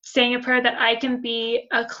 saying a prayer that I can be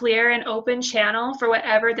a clear and open channel for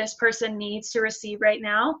whatever this person needs to receive right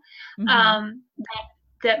now.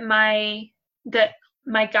 That my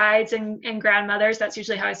guides and grandmothers, that's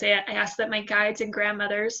usually how I say it, I ask that my guides and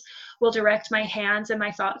grandmothers will direct my hands and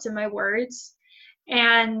my thoughts and my words.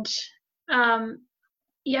 And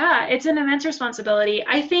it's an immense responsibility.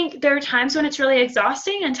 I think there are times when it's really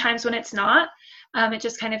exhausting and times when it's not, It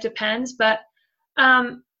just kind of depends. But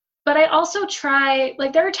I also try,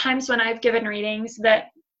 like, there are times when I've given readings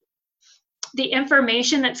that the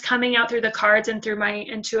information that's coming out through the cards and through my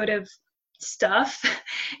intuitive stuff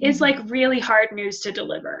is like really hard news to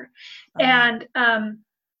deliver. And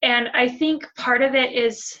I think part of it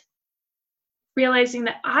is realizing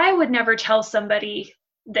that I would never tell somebody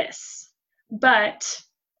this, but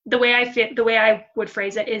the way I would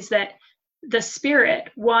phrase it is that the spirit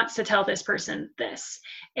wants to tell this person this,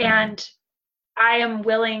 and I am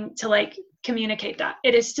willing to like communicate that.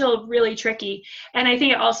 It is still really tricky, and I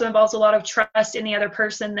think it also involves a lot of trust in the other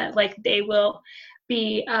person, that like they will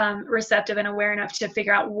be receptive and aware enough to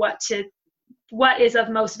figure out what is of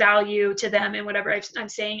most value to them and whatever I'm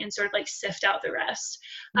saying, and sort of like sift out the rest.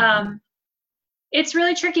 It's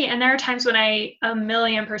really tricky, and there are times when I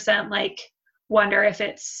 1,000,000% like wonder if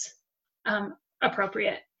it's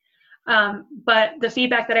appropriate. But the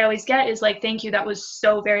feedback that I always get is like, thank you, that was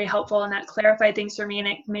so very helpful, and that clarified things for me, and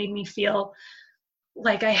it made me feel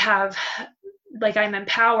like I'm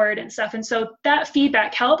empowered and stuff. And so that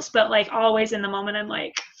feedback helps, but like always in the moment I'm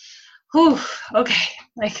like, whew, okay,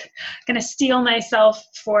 like gonna steel myself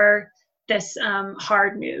for this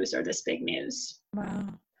hard news or this big news.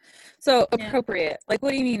 Wow. So appropriate, like, what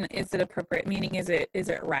do you mean? Is it appropriate? Meaning, is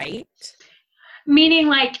it right? Meaning,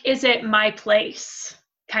 like, is it my place?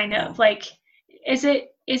 Kind of like, is it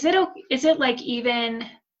like, even,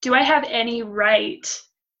 do I have any right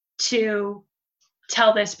to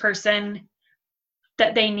tell this person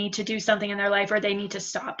that they need to do something in their life, or they need to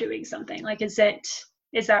stop doing something? Like, is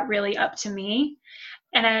that really up to me?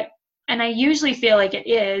 And I usually feel like it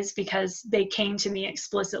is, because they came to me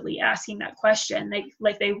explicitly asking that question.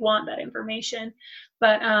 They want that information.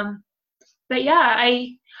 But yeah,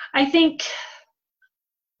 I think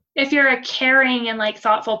if you're a caring and like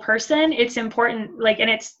thoughtful person, it's important, like, and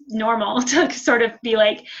it's normal to sort of be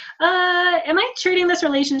like, am I treating this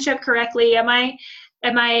relationship correctly? Am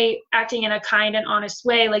I acting in a kind and honest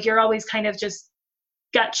way? Like, you're always kind of just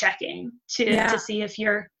gut checking to see if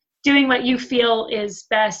you're doing what you feel is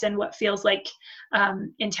best and what feels like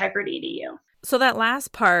integrity to you. So that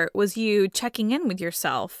last part was you checking in with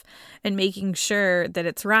yourself and making sure that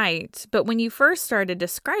it's right. But when you first started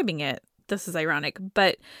describing it, this is ironic,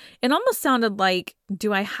 but it almost sounded like,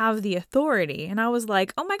 do I have the authority? And I was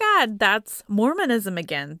like, oh my God, that's Mormonism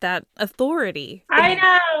again, that authority. I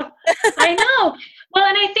know. Well,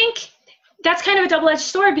 and I think that's kind of a double-edged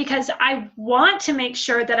sword, because I want to make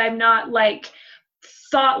sure that I'm not like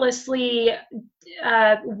thoughtlessly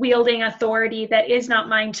wielding authority that is not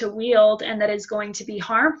mine to wield and that is going to be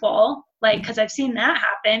harmful, like, because I've seen that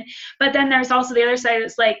happen. But then there's also the other side.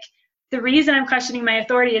 It's like, the reason I'm questioning my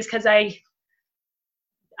authority is because I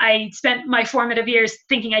spent my formative years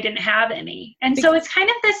thinking I didn't have any. And so it's kind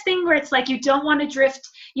of this thing where it's like, you don't want to drift,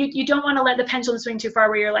 you don't want to let the pendulum swing too far,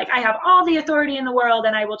 where you're like, I have all the authority in the world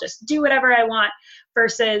and I will just do whatever I want,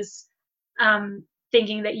 versus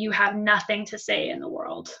thinking that you have nothing to say in the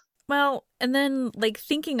world. Well, and then like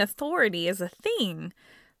thinking authority is a thing.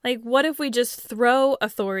 Like, what if we just throw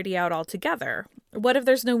authority out altogether? What if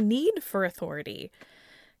there's no need for authority?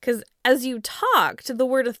 Because as you talked, the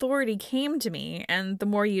word authority came to me, and the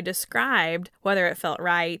more you described whether it felt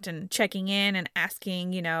right and checking in and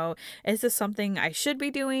asking, is this something I should be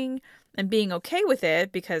doing, and being okay with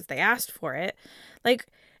it because they asked for it. Like,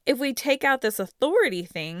 if we take out this authority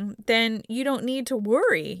thing, then you don't need to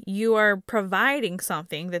worry. You are providing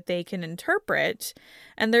something that they can interpret,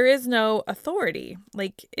 and there is no authority.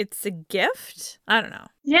 Like, it's a gift? I don't know.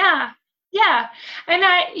 Yeah. Yeah. And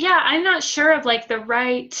I'm not sure of like the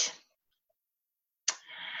right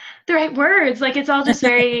words. Like, it's all just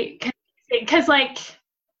very confusing, because like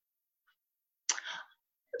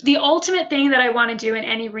the ultimate thing that I want to do in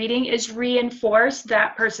any reading is reinforce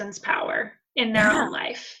that person's power in their own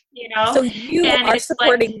life, So you are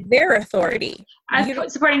supporting like, their authority. I'm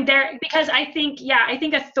supporting because I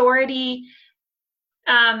think authority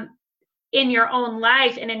in your own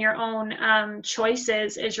life and in your own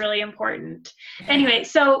choices is really important. Anyway,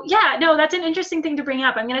 so that's an interesting thing to bring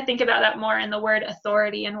up. I'm going to think about that more, in the word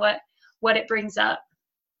authority and what it brings up,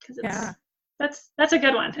 because that's a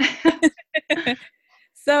good one.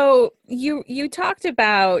 So you talked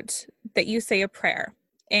about that you say a prayer,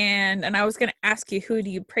 and I was going to ask you, who do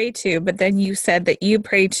you pray to? But then you said that you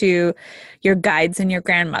pray to your guides and your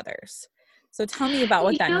grandmothers. So tell me about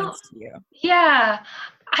what that means to you. Yeah.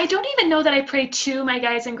 I don't even know that I pray to my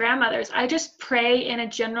guides and grandmothers. I just pray in a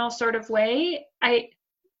general sort of way.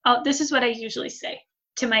 This is what I usually say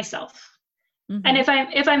to myself. Mm-hmm. And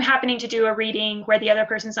if I'm happening to do a reading where the other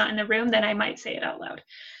person's not in the room, then I might say it out loud.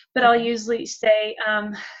 But I'll usually say,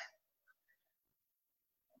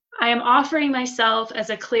 I am offering myself as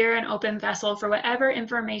a clear and open vessel for whatever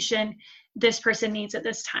information this person needs at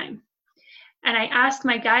this time. And I ask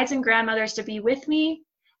my guides and grandmothers to be with me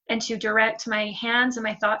and to direct my hands and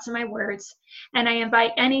my thoughts and my words. And I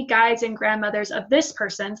invite any guides and grandmothers of this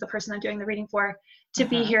person, the person I'm doing the reading for, to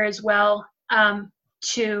be here as well,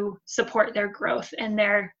 to support their growth and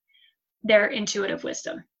their intuitive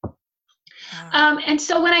wisdom. Wow. And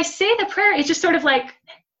so when I say the prayer, it's just sort of like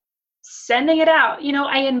sending it out. You know,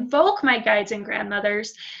 I invoke my guides and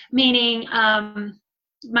grandmothers, meaning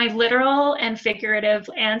my literal and figurative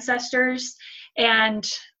ancestors. And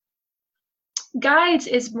guides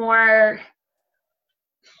is more,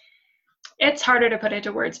 it's harder to put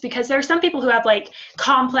into words, because there are some people who have like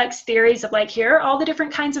complex theories of like, here are all the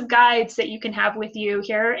different kinds of guides that you can have with you.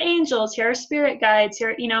 Here are angels, here are spirit guides,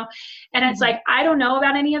 here, you know, and it's like, I don't know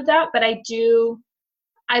about any of that, but I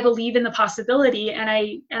believe in the possibility. And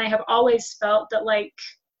I have always felt that like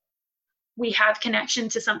we have connection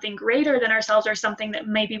to something greater than ourselves, or something that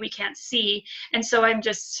maybe we can't see. And so I'm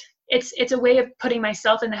just, it's a way of putting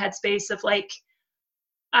myself in the headspace of like,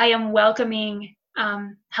 I am welcoming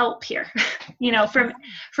help here, you know, from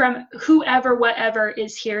whoever, whatever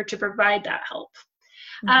is here to provide that help.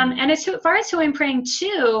 And as far as who I'm praying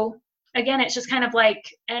to, again, it's just kind of like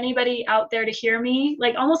anybody out there to hear me,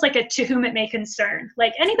 like almost like a to whom it may concern,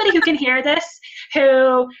 like anybody who can hear this,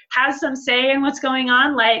 who has some say in what's going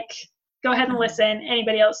on, like go ahead and listen.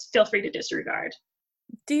 Anybody else, feel free to disregard.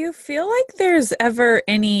 Do you feel like there's ever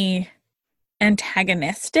any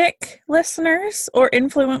antagonistic listeners or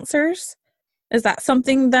influencers? Is that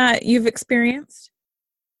something that you've experienced?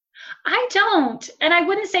 I don't. And I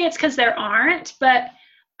wouldn't say it's because there aren't, but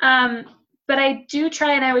I do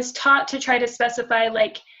try, and I was taught to try to specify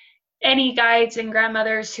like any guides and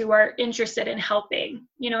grandmothers who are interested in helping.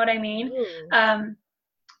 You know what I mean?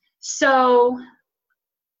 So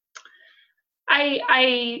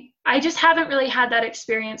I just haven't really had that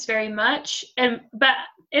experience very much. But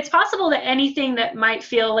it's possible that anything that might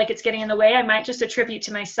feel like it's getting in the way, I might just attribute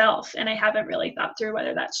to myself. And I haven't really thought through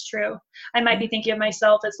whether that's true. I might be thinking of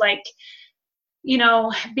myself as like, you know,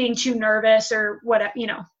 being too nervous or what, you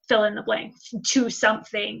know, fill in the blank to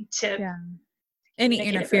something to any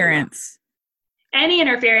interference. Any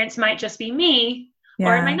interference might just be me,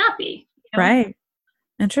 or it might not be. You know? Right.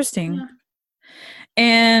 Interesting. Yeah.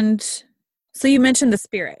 And so you mentioned the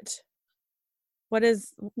spirit. What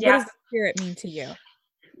does the spirit mean to you?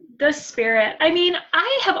 The spirit. I mean,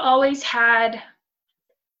 I have always had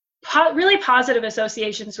really positive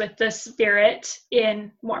associations with the spirit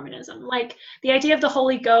in Mormonism. Like the idea of the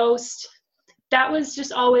Holy Ghost, that was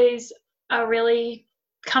just always a really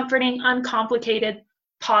comforting, uncomplicated,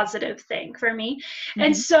 positive thing for me.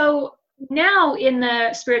 And so now in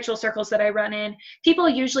the spiritual circles that I run in, people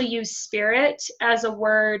usually use spirit as a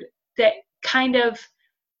word that kind of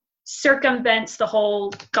circumvents the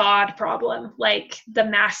whole God problem, like the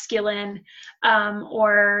masculine,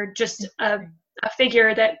 or just a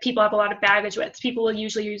figure that people have a lot of baggage with. People will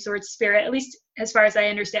usually use the word spirit, at least as far as I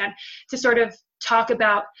understand, to sort of talk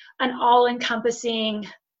about an all-encompassing,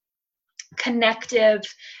 connective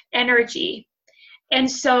energy. And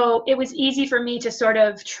so it was easy for me to sort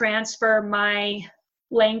of transfer my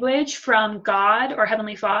language from God or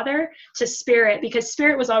Heavenly Father to spirit, because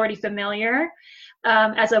spirit was already familiar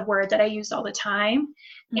as a word that I used all the time.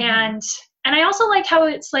 And I also like how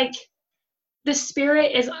it's like the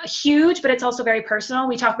spirit is huge, but it's also very personal.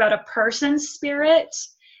 We talk about a person's spirit,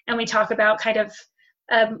 and we talk about kind of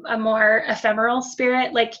a more ephemeral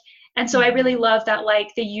spirit, like, and so I really love that, like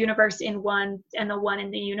the universe in one and the one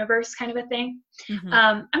in the universe kind of a thing.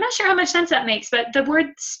 I'm not sure how much sense that makes, but the word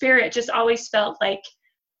spirit just always felt like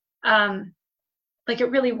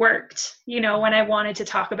it really worked, you know, when I wanted to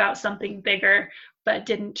talk about something bigger, but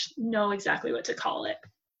didn't know exactly what to call it.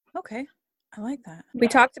 Okay. I like that. Yeah. We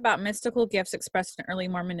talked about mystical gifts expressed in early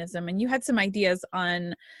Mormonism, and you had some ideas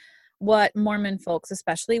on what Mormon folks,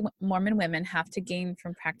 especially Mormon women, have to gain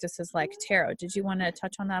from practices like tarot. Did you want to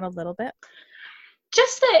touch on that a little bit?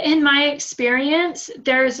 Just that in my experience,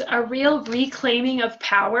 there's a real reclaiming of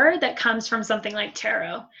power that comes from something like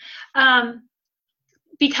tarot.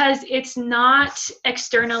 Because it's not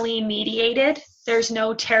externally mediated. There's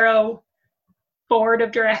no tarot board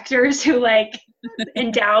of directors who like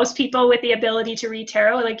endows people with the ability to read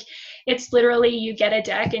tarot. Like it's literally, you get a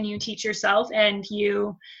deck and you teach yourself, and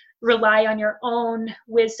you rely on your own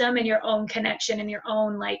wisdom and your own connection and your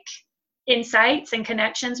own like insights and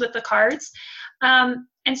connections with the cards.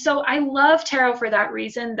 And so I love tarot for that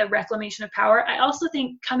reason, the reclamation of power. I also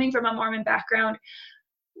think, coming from a Mormon background,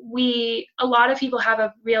 a lot of people have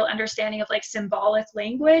a real understanding of like symbolic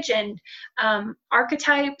language and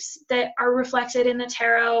archetypes that are reflected in the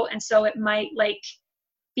tarot, and so it might like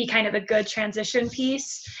be kind of a good transition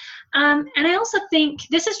piece. And I also think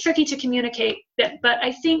this is tricky to communicate, but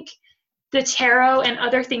I think the tarot and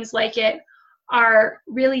other things like it are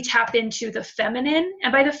really tap into the feminine.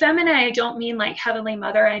 And by the feminine, I don't mean like Heavenly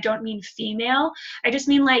Mother, I don't mean female. I just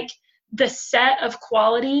mean like the set of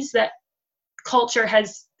qualities that culture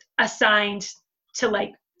has assigned to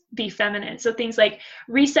like be feminine. So things like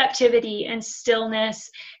receptivity and stillness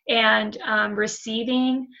and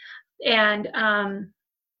receiving and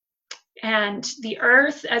the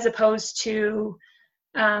earth, as opposed to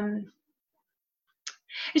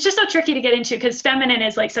it's just so tricky to get into because feminine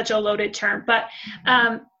is like such a loaded term, but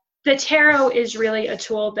the tarot is really a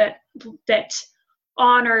tool that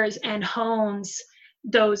honors and hones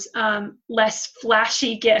those less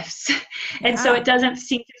flashy gifts. And so it doesn't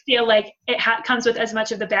seem to feel like it comes with as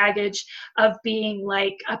much of the baggage of being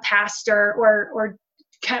like a pastor or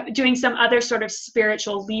doing some other sort of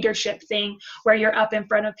spiritual leadership thing where you're up in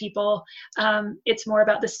front of people. It's more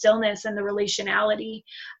about the stillness and the relationality.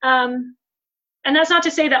 And that's not to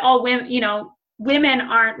say that all women, women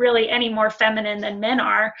aren't really any more feminine than men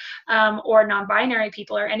are, or non-binary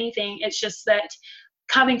people or anything. It's just that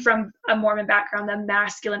coming from a Mormon background, the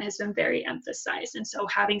masculine has been very emphasized. And so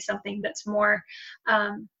having something that's more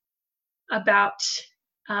about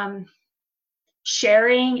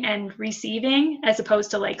sharing and receiving as opposed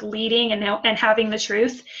to like leading and having the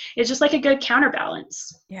truth is just like a good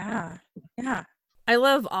counterbalance. Yeah. I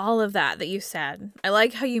love all of that you said. I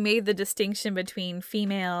like how you made the distinction between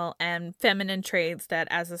female and feminine traits that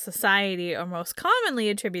as a society are most commonly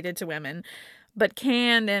attributed to women, but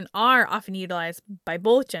can and are often utilized by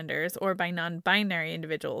both genders or by non-binary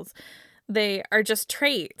individuals. They are just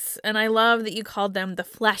traits, and I love that you called them the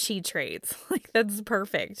fleshy traits. Like, that's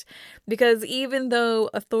perfect. Because even though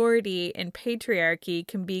authority and patriarchy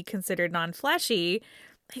can be considered non-fleshy,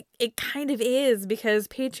 it kind of is, because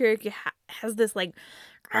patriarchy has this like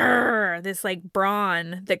this like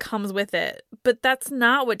brawn that comes with it, but that's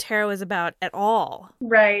not what tarot is about at all.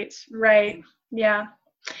 Right.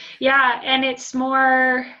 Yeah, and it's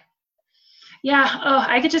more,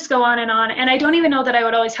 I could just go on, and I don't even know that I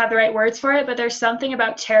would always have the right words for it, but there's something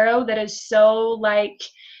about tarot that is so like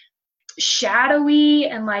shadowy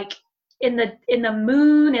and like in the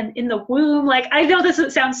moon and in the womb. Like, I know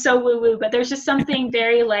this sounds so woo woo, but there's just something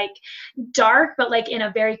very like dark, but like in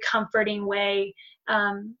a very comforting way.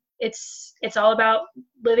 It's all about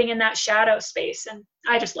living in that shadow space, and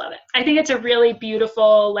I just love it. I think it's a really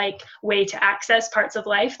beautiful like way to access parts of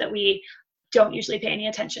life that we don't usually pay any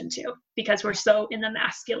attention to because we're so in the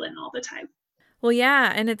masculine all the time. Well,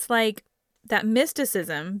 yeah, and it's like that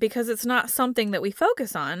mysticism, because it's not something that we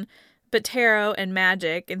focus on, but tarot and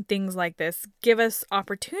magic and things like this give us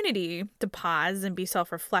opportunity to pause and be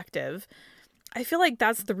self-reflective. I feel like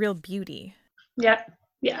that's the real beauty. Yeah,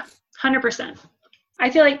 100%. I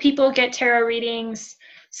feel like people get tarot readings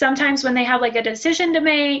sometimes when they have like a decision to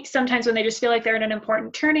make, sometimes when they just feel like they're at an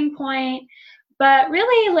important turning point. But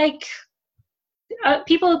really, like,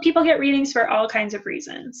 people get readings for all kinds of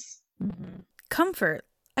reasons. Mm-hmm. Comfort.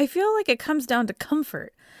 I feel like it comes down to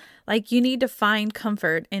comfort. Like, you need to find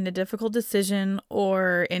comfort in a difficult decision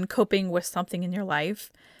or in coping with something in your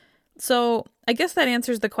life. So I guess that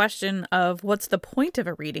answers the question of what's the point of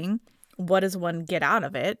a reading? What does one get out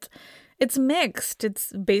of it? It's mixed.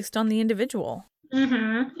 It's based on the individual.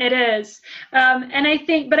 Mm-hmm. It is. And I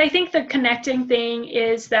think the connecting thing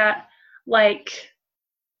is that like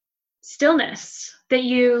stillness, that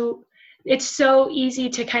it's so easy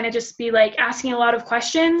to kind of just be like asking a lot of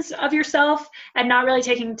questions of yourself and not really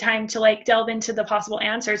taking time to like delve into the possible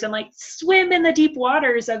answers and like swim in the deep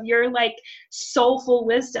waters of your like soulful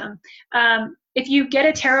wisdom. If you get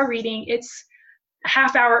a tarot reading, it's a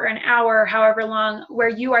half hour or an hour, however long, where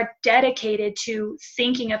you are dedicated to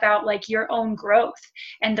thinking about like your own growth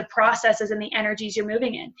and the processes and the energies you're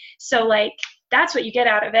moving in. So like, that's what you get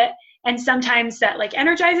out of it. And sometimes that like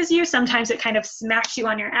energizes you. Sometimes it kind of smacks you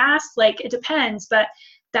on your ass. Like, it depends, but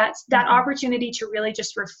that opportunity to really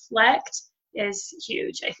just reflect is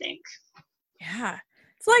huge, I think. Yeah.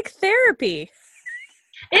 It's like therapy.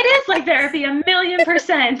 It is like therapy,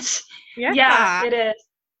 1,000,000%. Yeah, it is.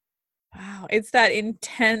 Wow. It's that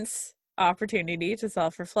intense opportunity to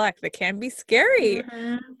self-reflect that can be scary. Mm-hmm.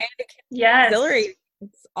 And it can be exhilarating.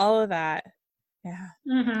 It's all of that. Yeah.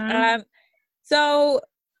 Mm-hmm. So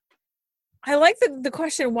I like the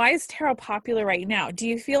question, why is tarot popular right now? Do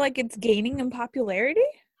you feel like it's gaining in popularity?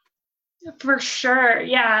 For sure.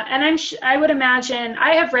 Yeah. And I would imagine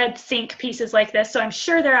I have read think pieces like this, so I'm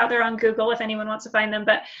sure they're out there on Google if anyone wants to find them,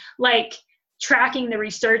 but like tracking the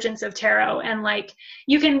resurgence of tarot, and like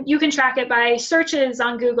you can track it by searches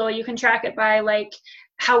on Google, you can track it by like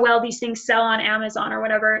how well these things sell on Amazon or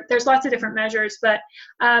whatever. There's lots of different measures, but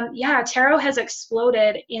yeah, tarot has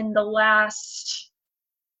exploded in the last,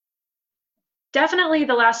 definitely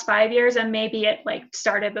the last 5 years, and maybe it like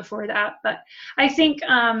started before that, but I think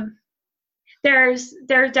there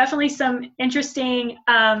are definitely some interesting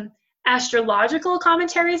astrological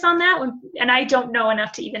commentaries on that one, and I don't know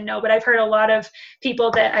enough to even know, but I've heard a lot of people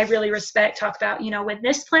that I really respect talk about, when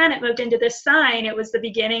this planet moved into this sign, it was the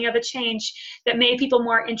beginning of a change that made people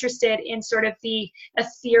more interested in sort of the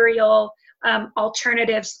ethereal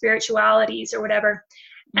alternative spiritualities or whatever.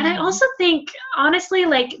 And I also think, honestly,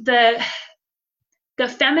 like the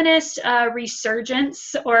feminist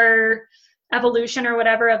resurgence or evolution or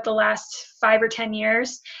whatever of the last 5 or 10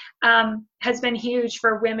 years has been huge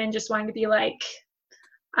for women just wanting to be like,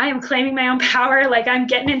 I am claiming my own power. Like, I'm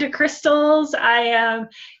getting into crystals. I am,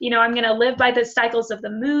 I'm going to live by the cycles of the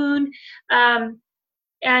moon,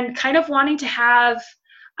 and kind of wanting to have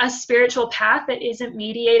a spiritual path that isn't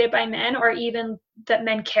mediated by men, or even that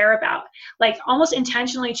men care about, like almost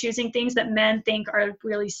intentionally choosing things that men think are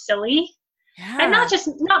really silly. Yeah. And not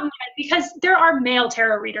men, because there are male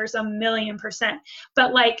tarot readers 1,000,000%,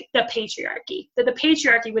 but like the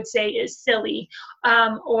patriarchy would say is silly,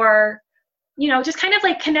 or just kind of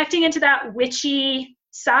like connecting into that witchy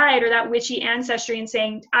side or that witchy ancestry and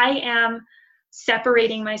saying, I am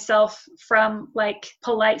separating myself from like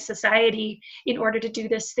polite society in order to do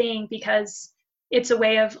this thing, because it's a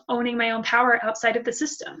way of owning my own power outside of the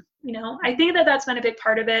system. I think that that's been a big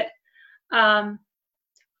part of it.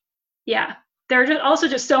 Yeah, there are also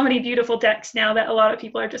just so many beautiful decks now that a lot of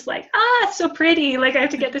people are just like, it's so pretty, like I have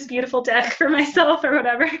to get this beautiful deck for myself or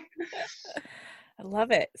whatever. I love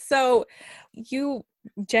it. So you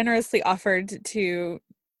generously offered to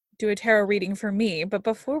do a tarot reading for me, but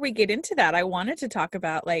before we get into that, I wanted to talk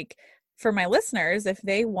about, like, for my listeners, if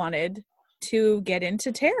they wanted to get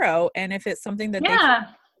into tarot and if it's something that they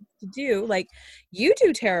to do, like, you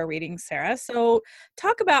do tarot readings, Sarah. So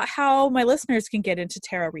talk about how my listeners can get into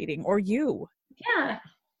tarot reading, or you.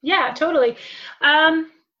 Yeah, totally.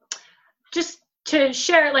 Just to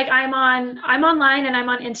share, like, I'm online and I'm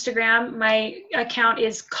on Instagram. My account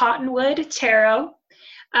is Cottonwood Tarot,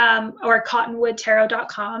 or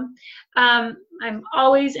cottonwoodtarot.com. I'm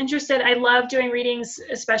always interested. I love doing readings,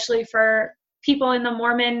 especially for people in the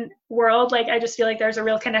Mormon world. Like, I just feel like there's a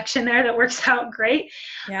real connection there that works out great.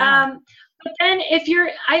 Yeah. But then if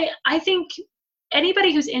I think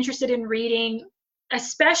anybody who's interested in reading,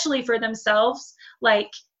 especially for themselves, like,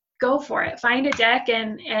 go for it. Find a deck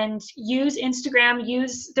and use Instagram.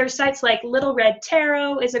 There's sites like Little Red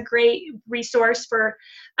Tarot is a great resource for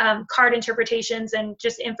card interpretations and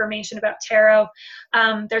just information about tarot.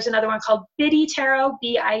 There's another one called Biddy Tarot,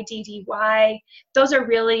 Biddy. Those are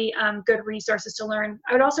really good resources to learn.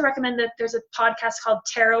 I would also recommend that there's a podcast called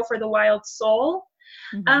Tarot for the Wild Soul.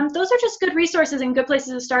 Those are just good resources and good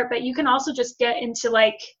places to start, but you can also just get into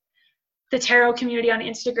like the tarot community on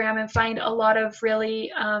Instagram and find a lot of really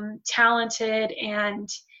talented and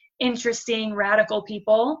interesting radical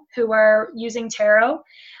people who are using tarot.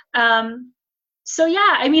 So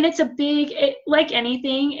yeah, I mean, like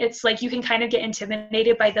anything, it's like you can kind of get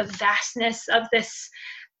intimidated by the vastness of this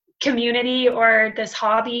community or this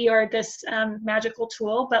hobby or this magical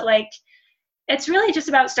tool, but like, it's really just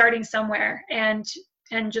about starting somewhere and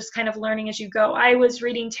just kind of learning as you go. I was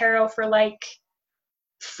reading tarot for like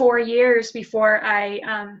 4 years before I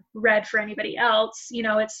read for anybody else.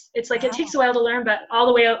 It's like, it takes a while to learn, but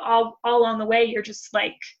all along the way, you're just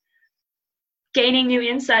like gaining new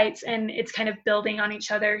insights, and it's kind of building on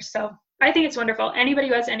each other. So I think it's wonderful. Anybody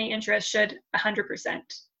who has any interest should 100%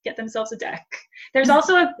 get themselves a deck. There's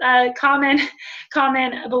also a common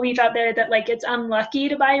belief out there that like it's unlucky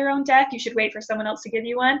to buy your own deck. You should wait for someone else to give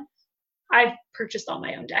you one. I've purchased all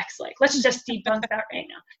my own decks. Like, let's just debunk that right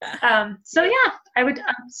now. So yeah, I would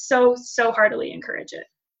so heartily encourage it.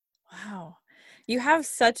 Wow. You have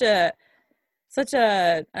such an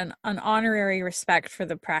honorary respect for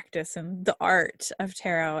the practice and the art of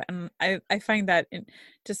tarot. And I find that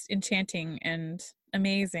just enchanting and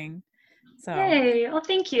amazing. So, hey, well,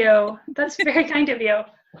 thank you. That's very kind of you.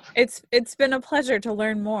 It's been a pleasure to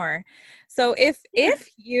learn more. So if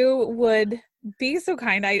you would be so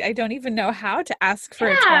kind, I don't even know how to ask for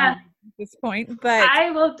a tarot at this point, but I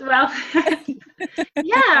will, well,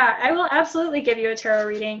 yeah, I will absolutely give you a tarot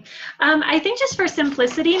reading. I think just for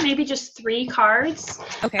simplicity, maybe just 3 cards.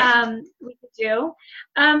 Okay. We could do.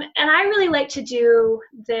 And I really like to do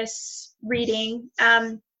this reading.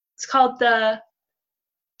 It's called the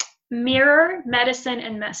Mirror, Medicine,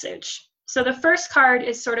 and Message. So the first card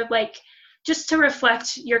is sort of like just to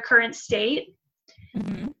reflect your current state.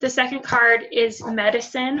 Mm-hmm. The second card is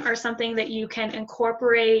medicine, or something that you can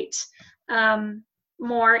incorporate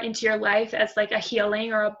more into your life as like a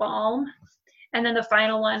healing or a balm. And then the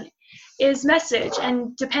final one is message.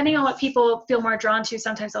 And depending on what people feel more drawn to,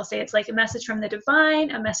 sometimes I'll say it's like a message from the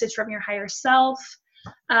divine, a message from your higher self,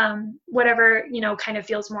 whatever, kind of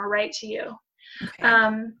feels more right to you. Okay.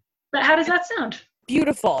 But how does that sound?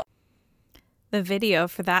 Beautiful. The video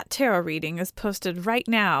for that tarot reading is posted right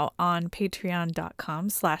now on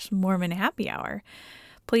patreon.com/Mormon Happy Hour.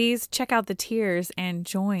 Please check out the tiers and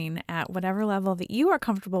join at whatever level that you are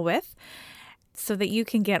comfortable with so that you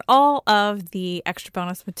can get all of the extra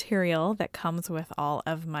bonus material that comes with all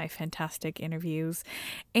of my fantastic interviews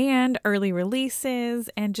and early releases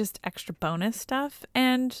and just extra bonus stuff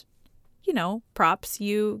and, props.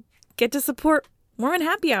 You get to support Mormon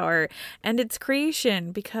Happy Hour and its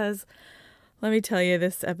creation because... let me tell you,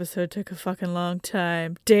 this episode took a fucking long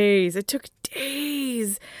time. Days. It took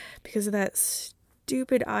days because of that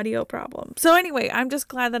stupid audio problem. So anyway, I'm just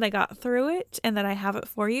glad that I got through it and that I have it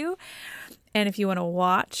for you. And if you want to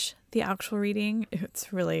watch the actual reading,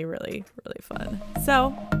 it's really, really, really fun.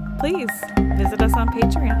 So please visit us on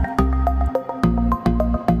Patreon.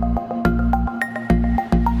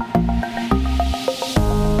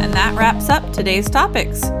 And that wraps up today's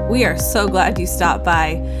topics. We are so glad you stopped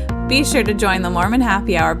by. Be sure to join the Mormon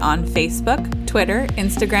Happy Hour on Facebook, Twitter,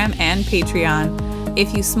 Instagram, and Patreon.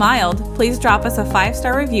 If you smiled, please drop us a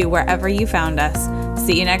 5-star review wherever you found us.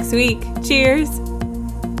 See you next week. Cheers!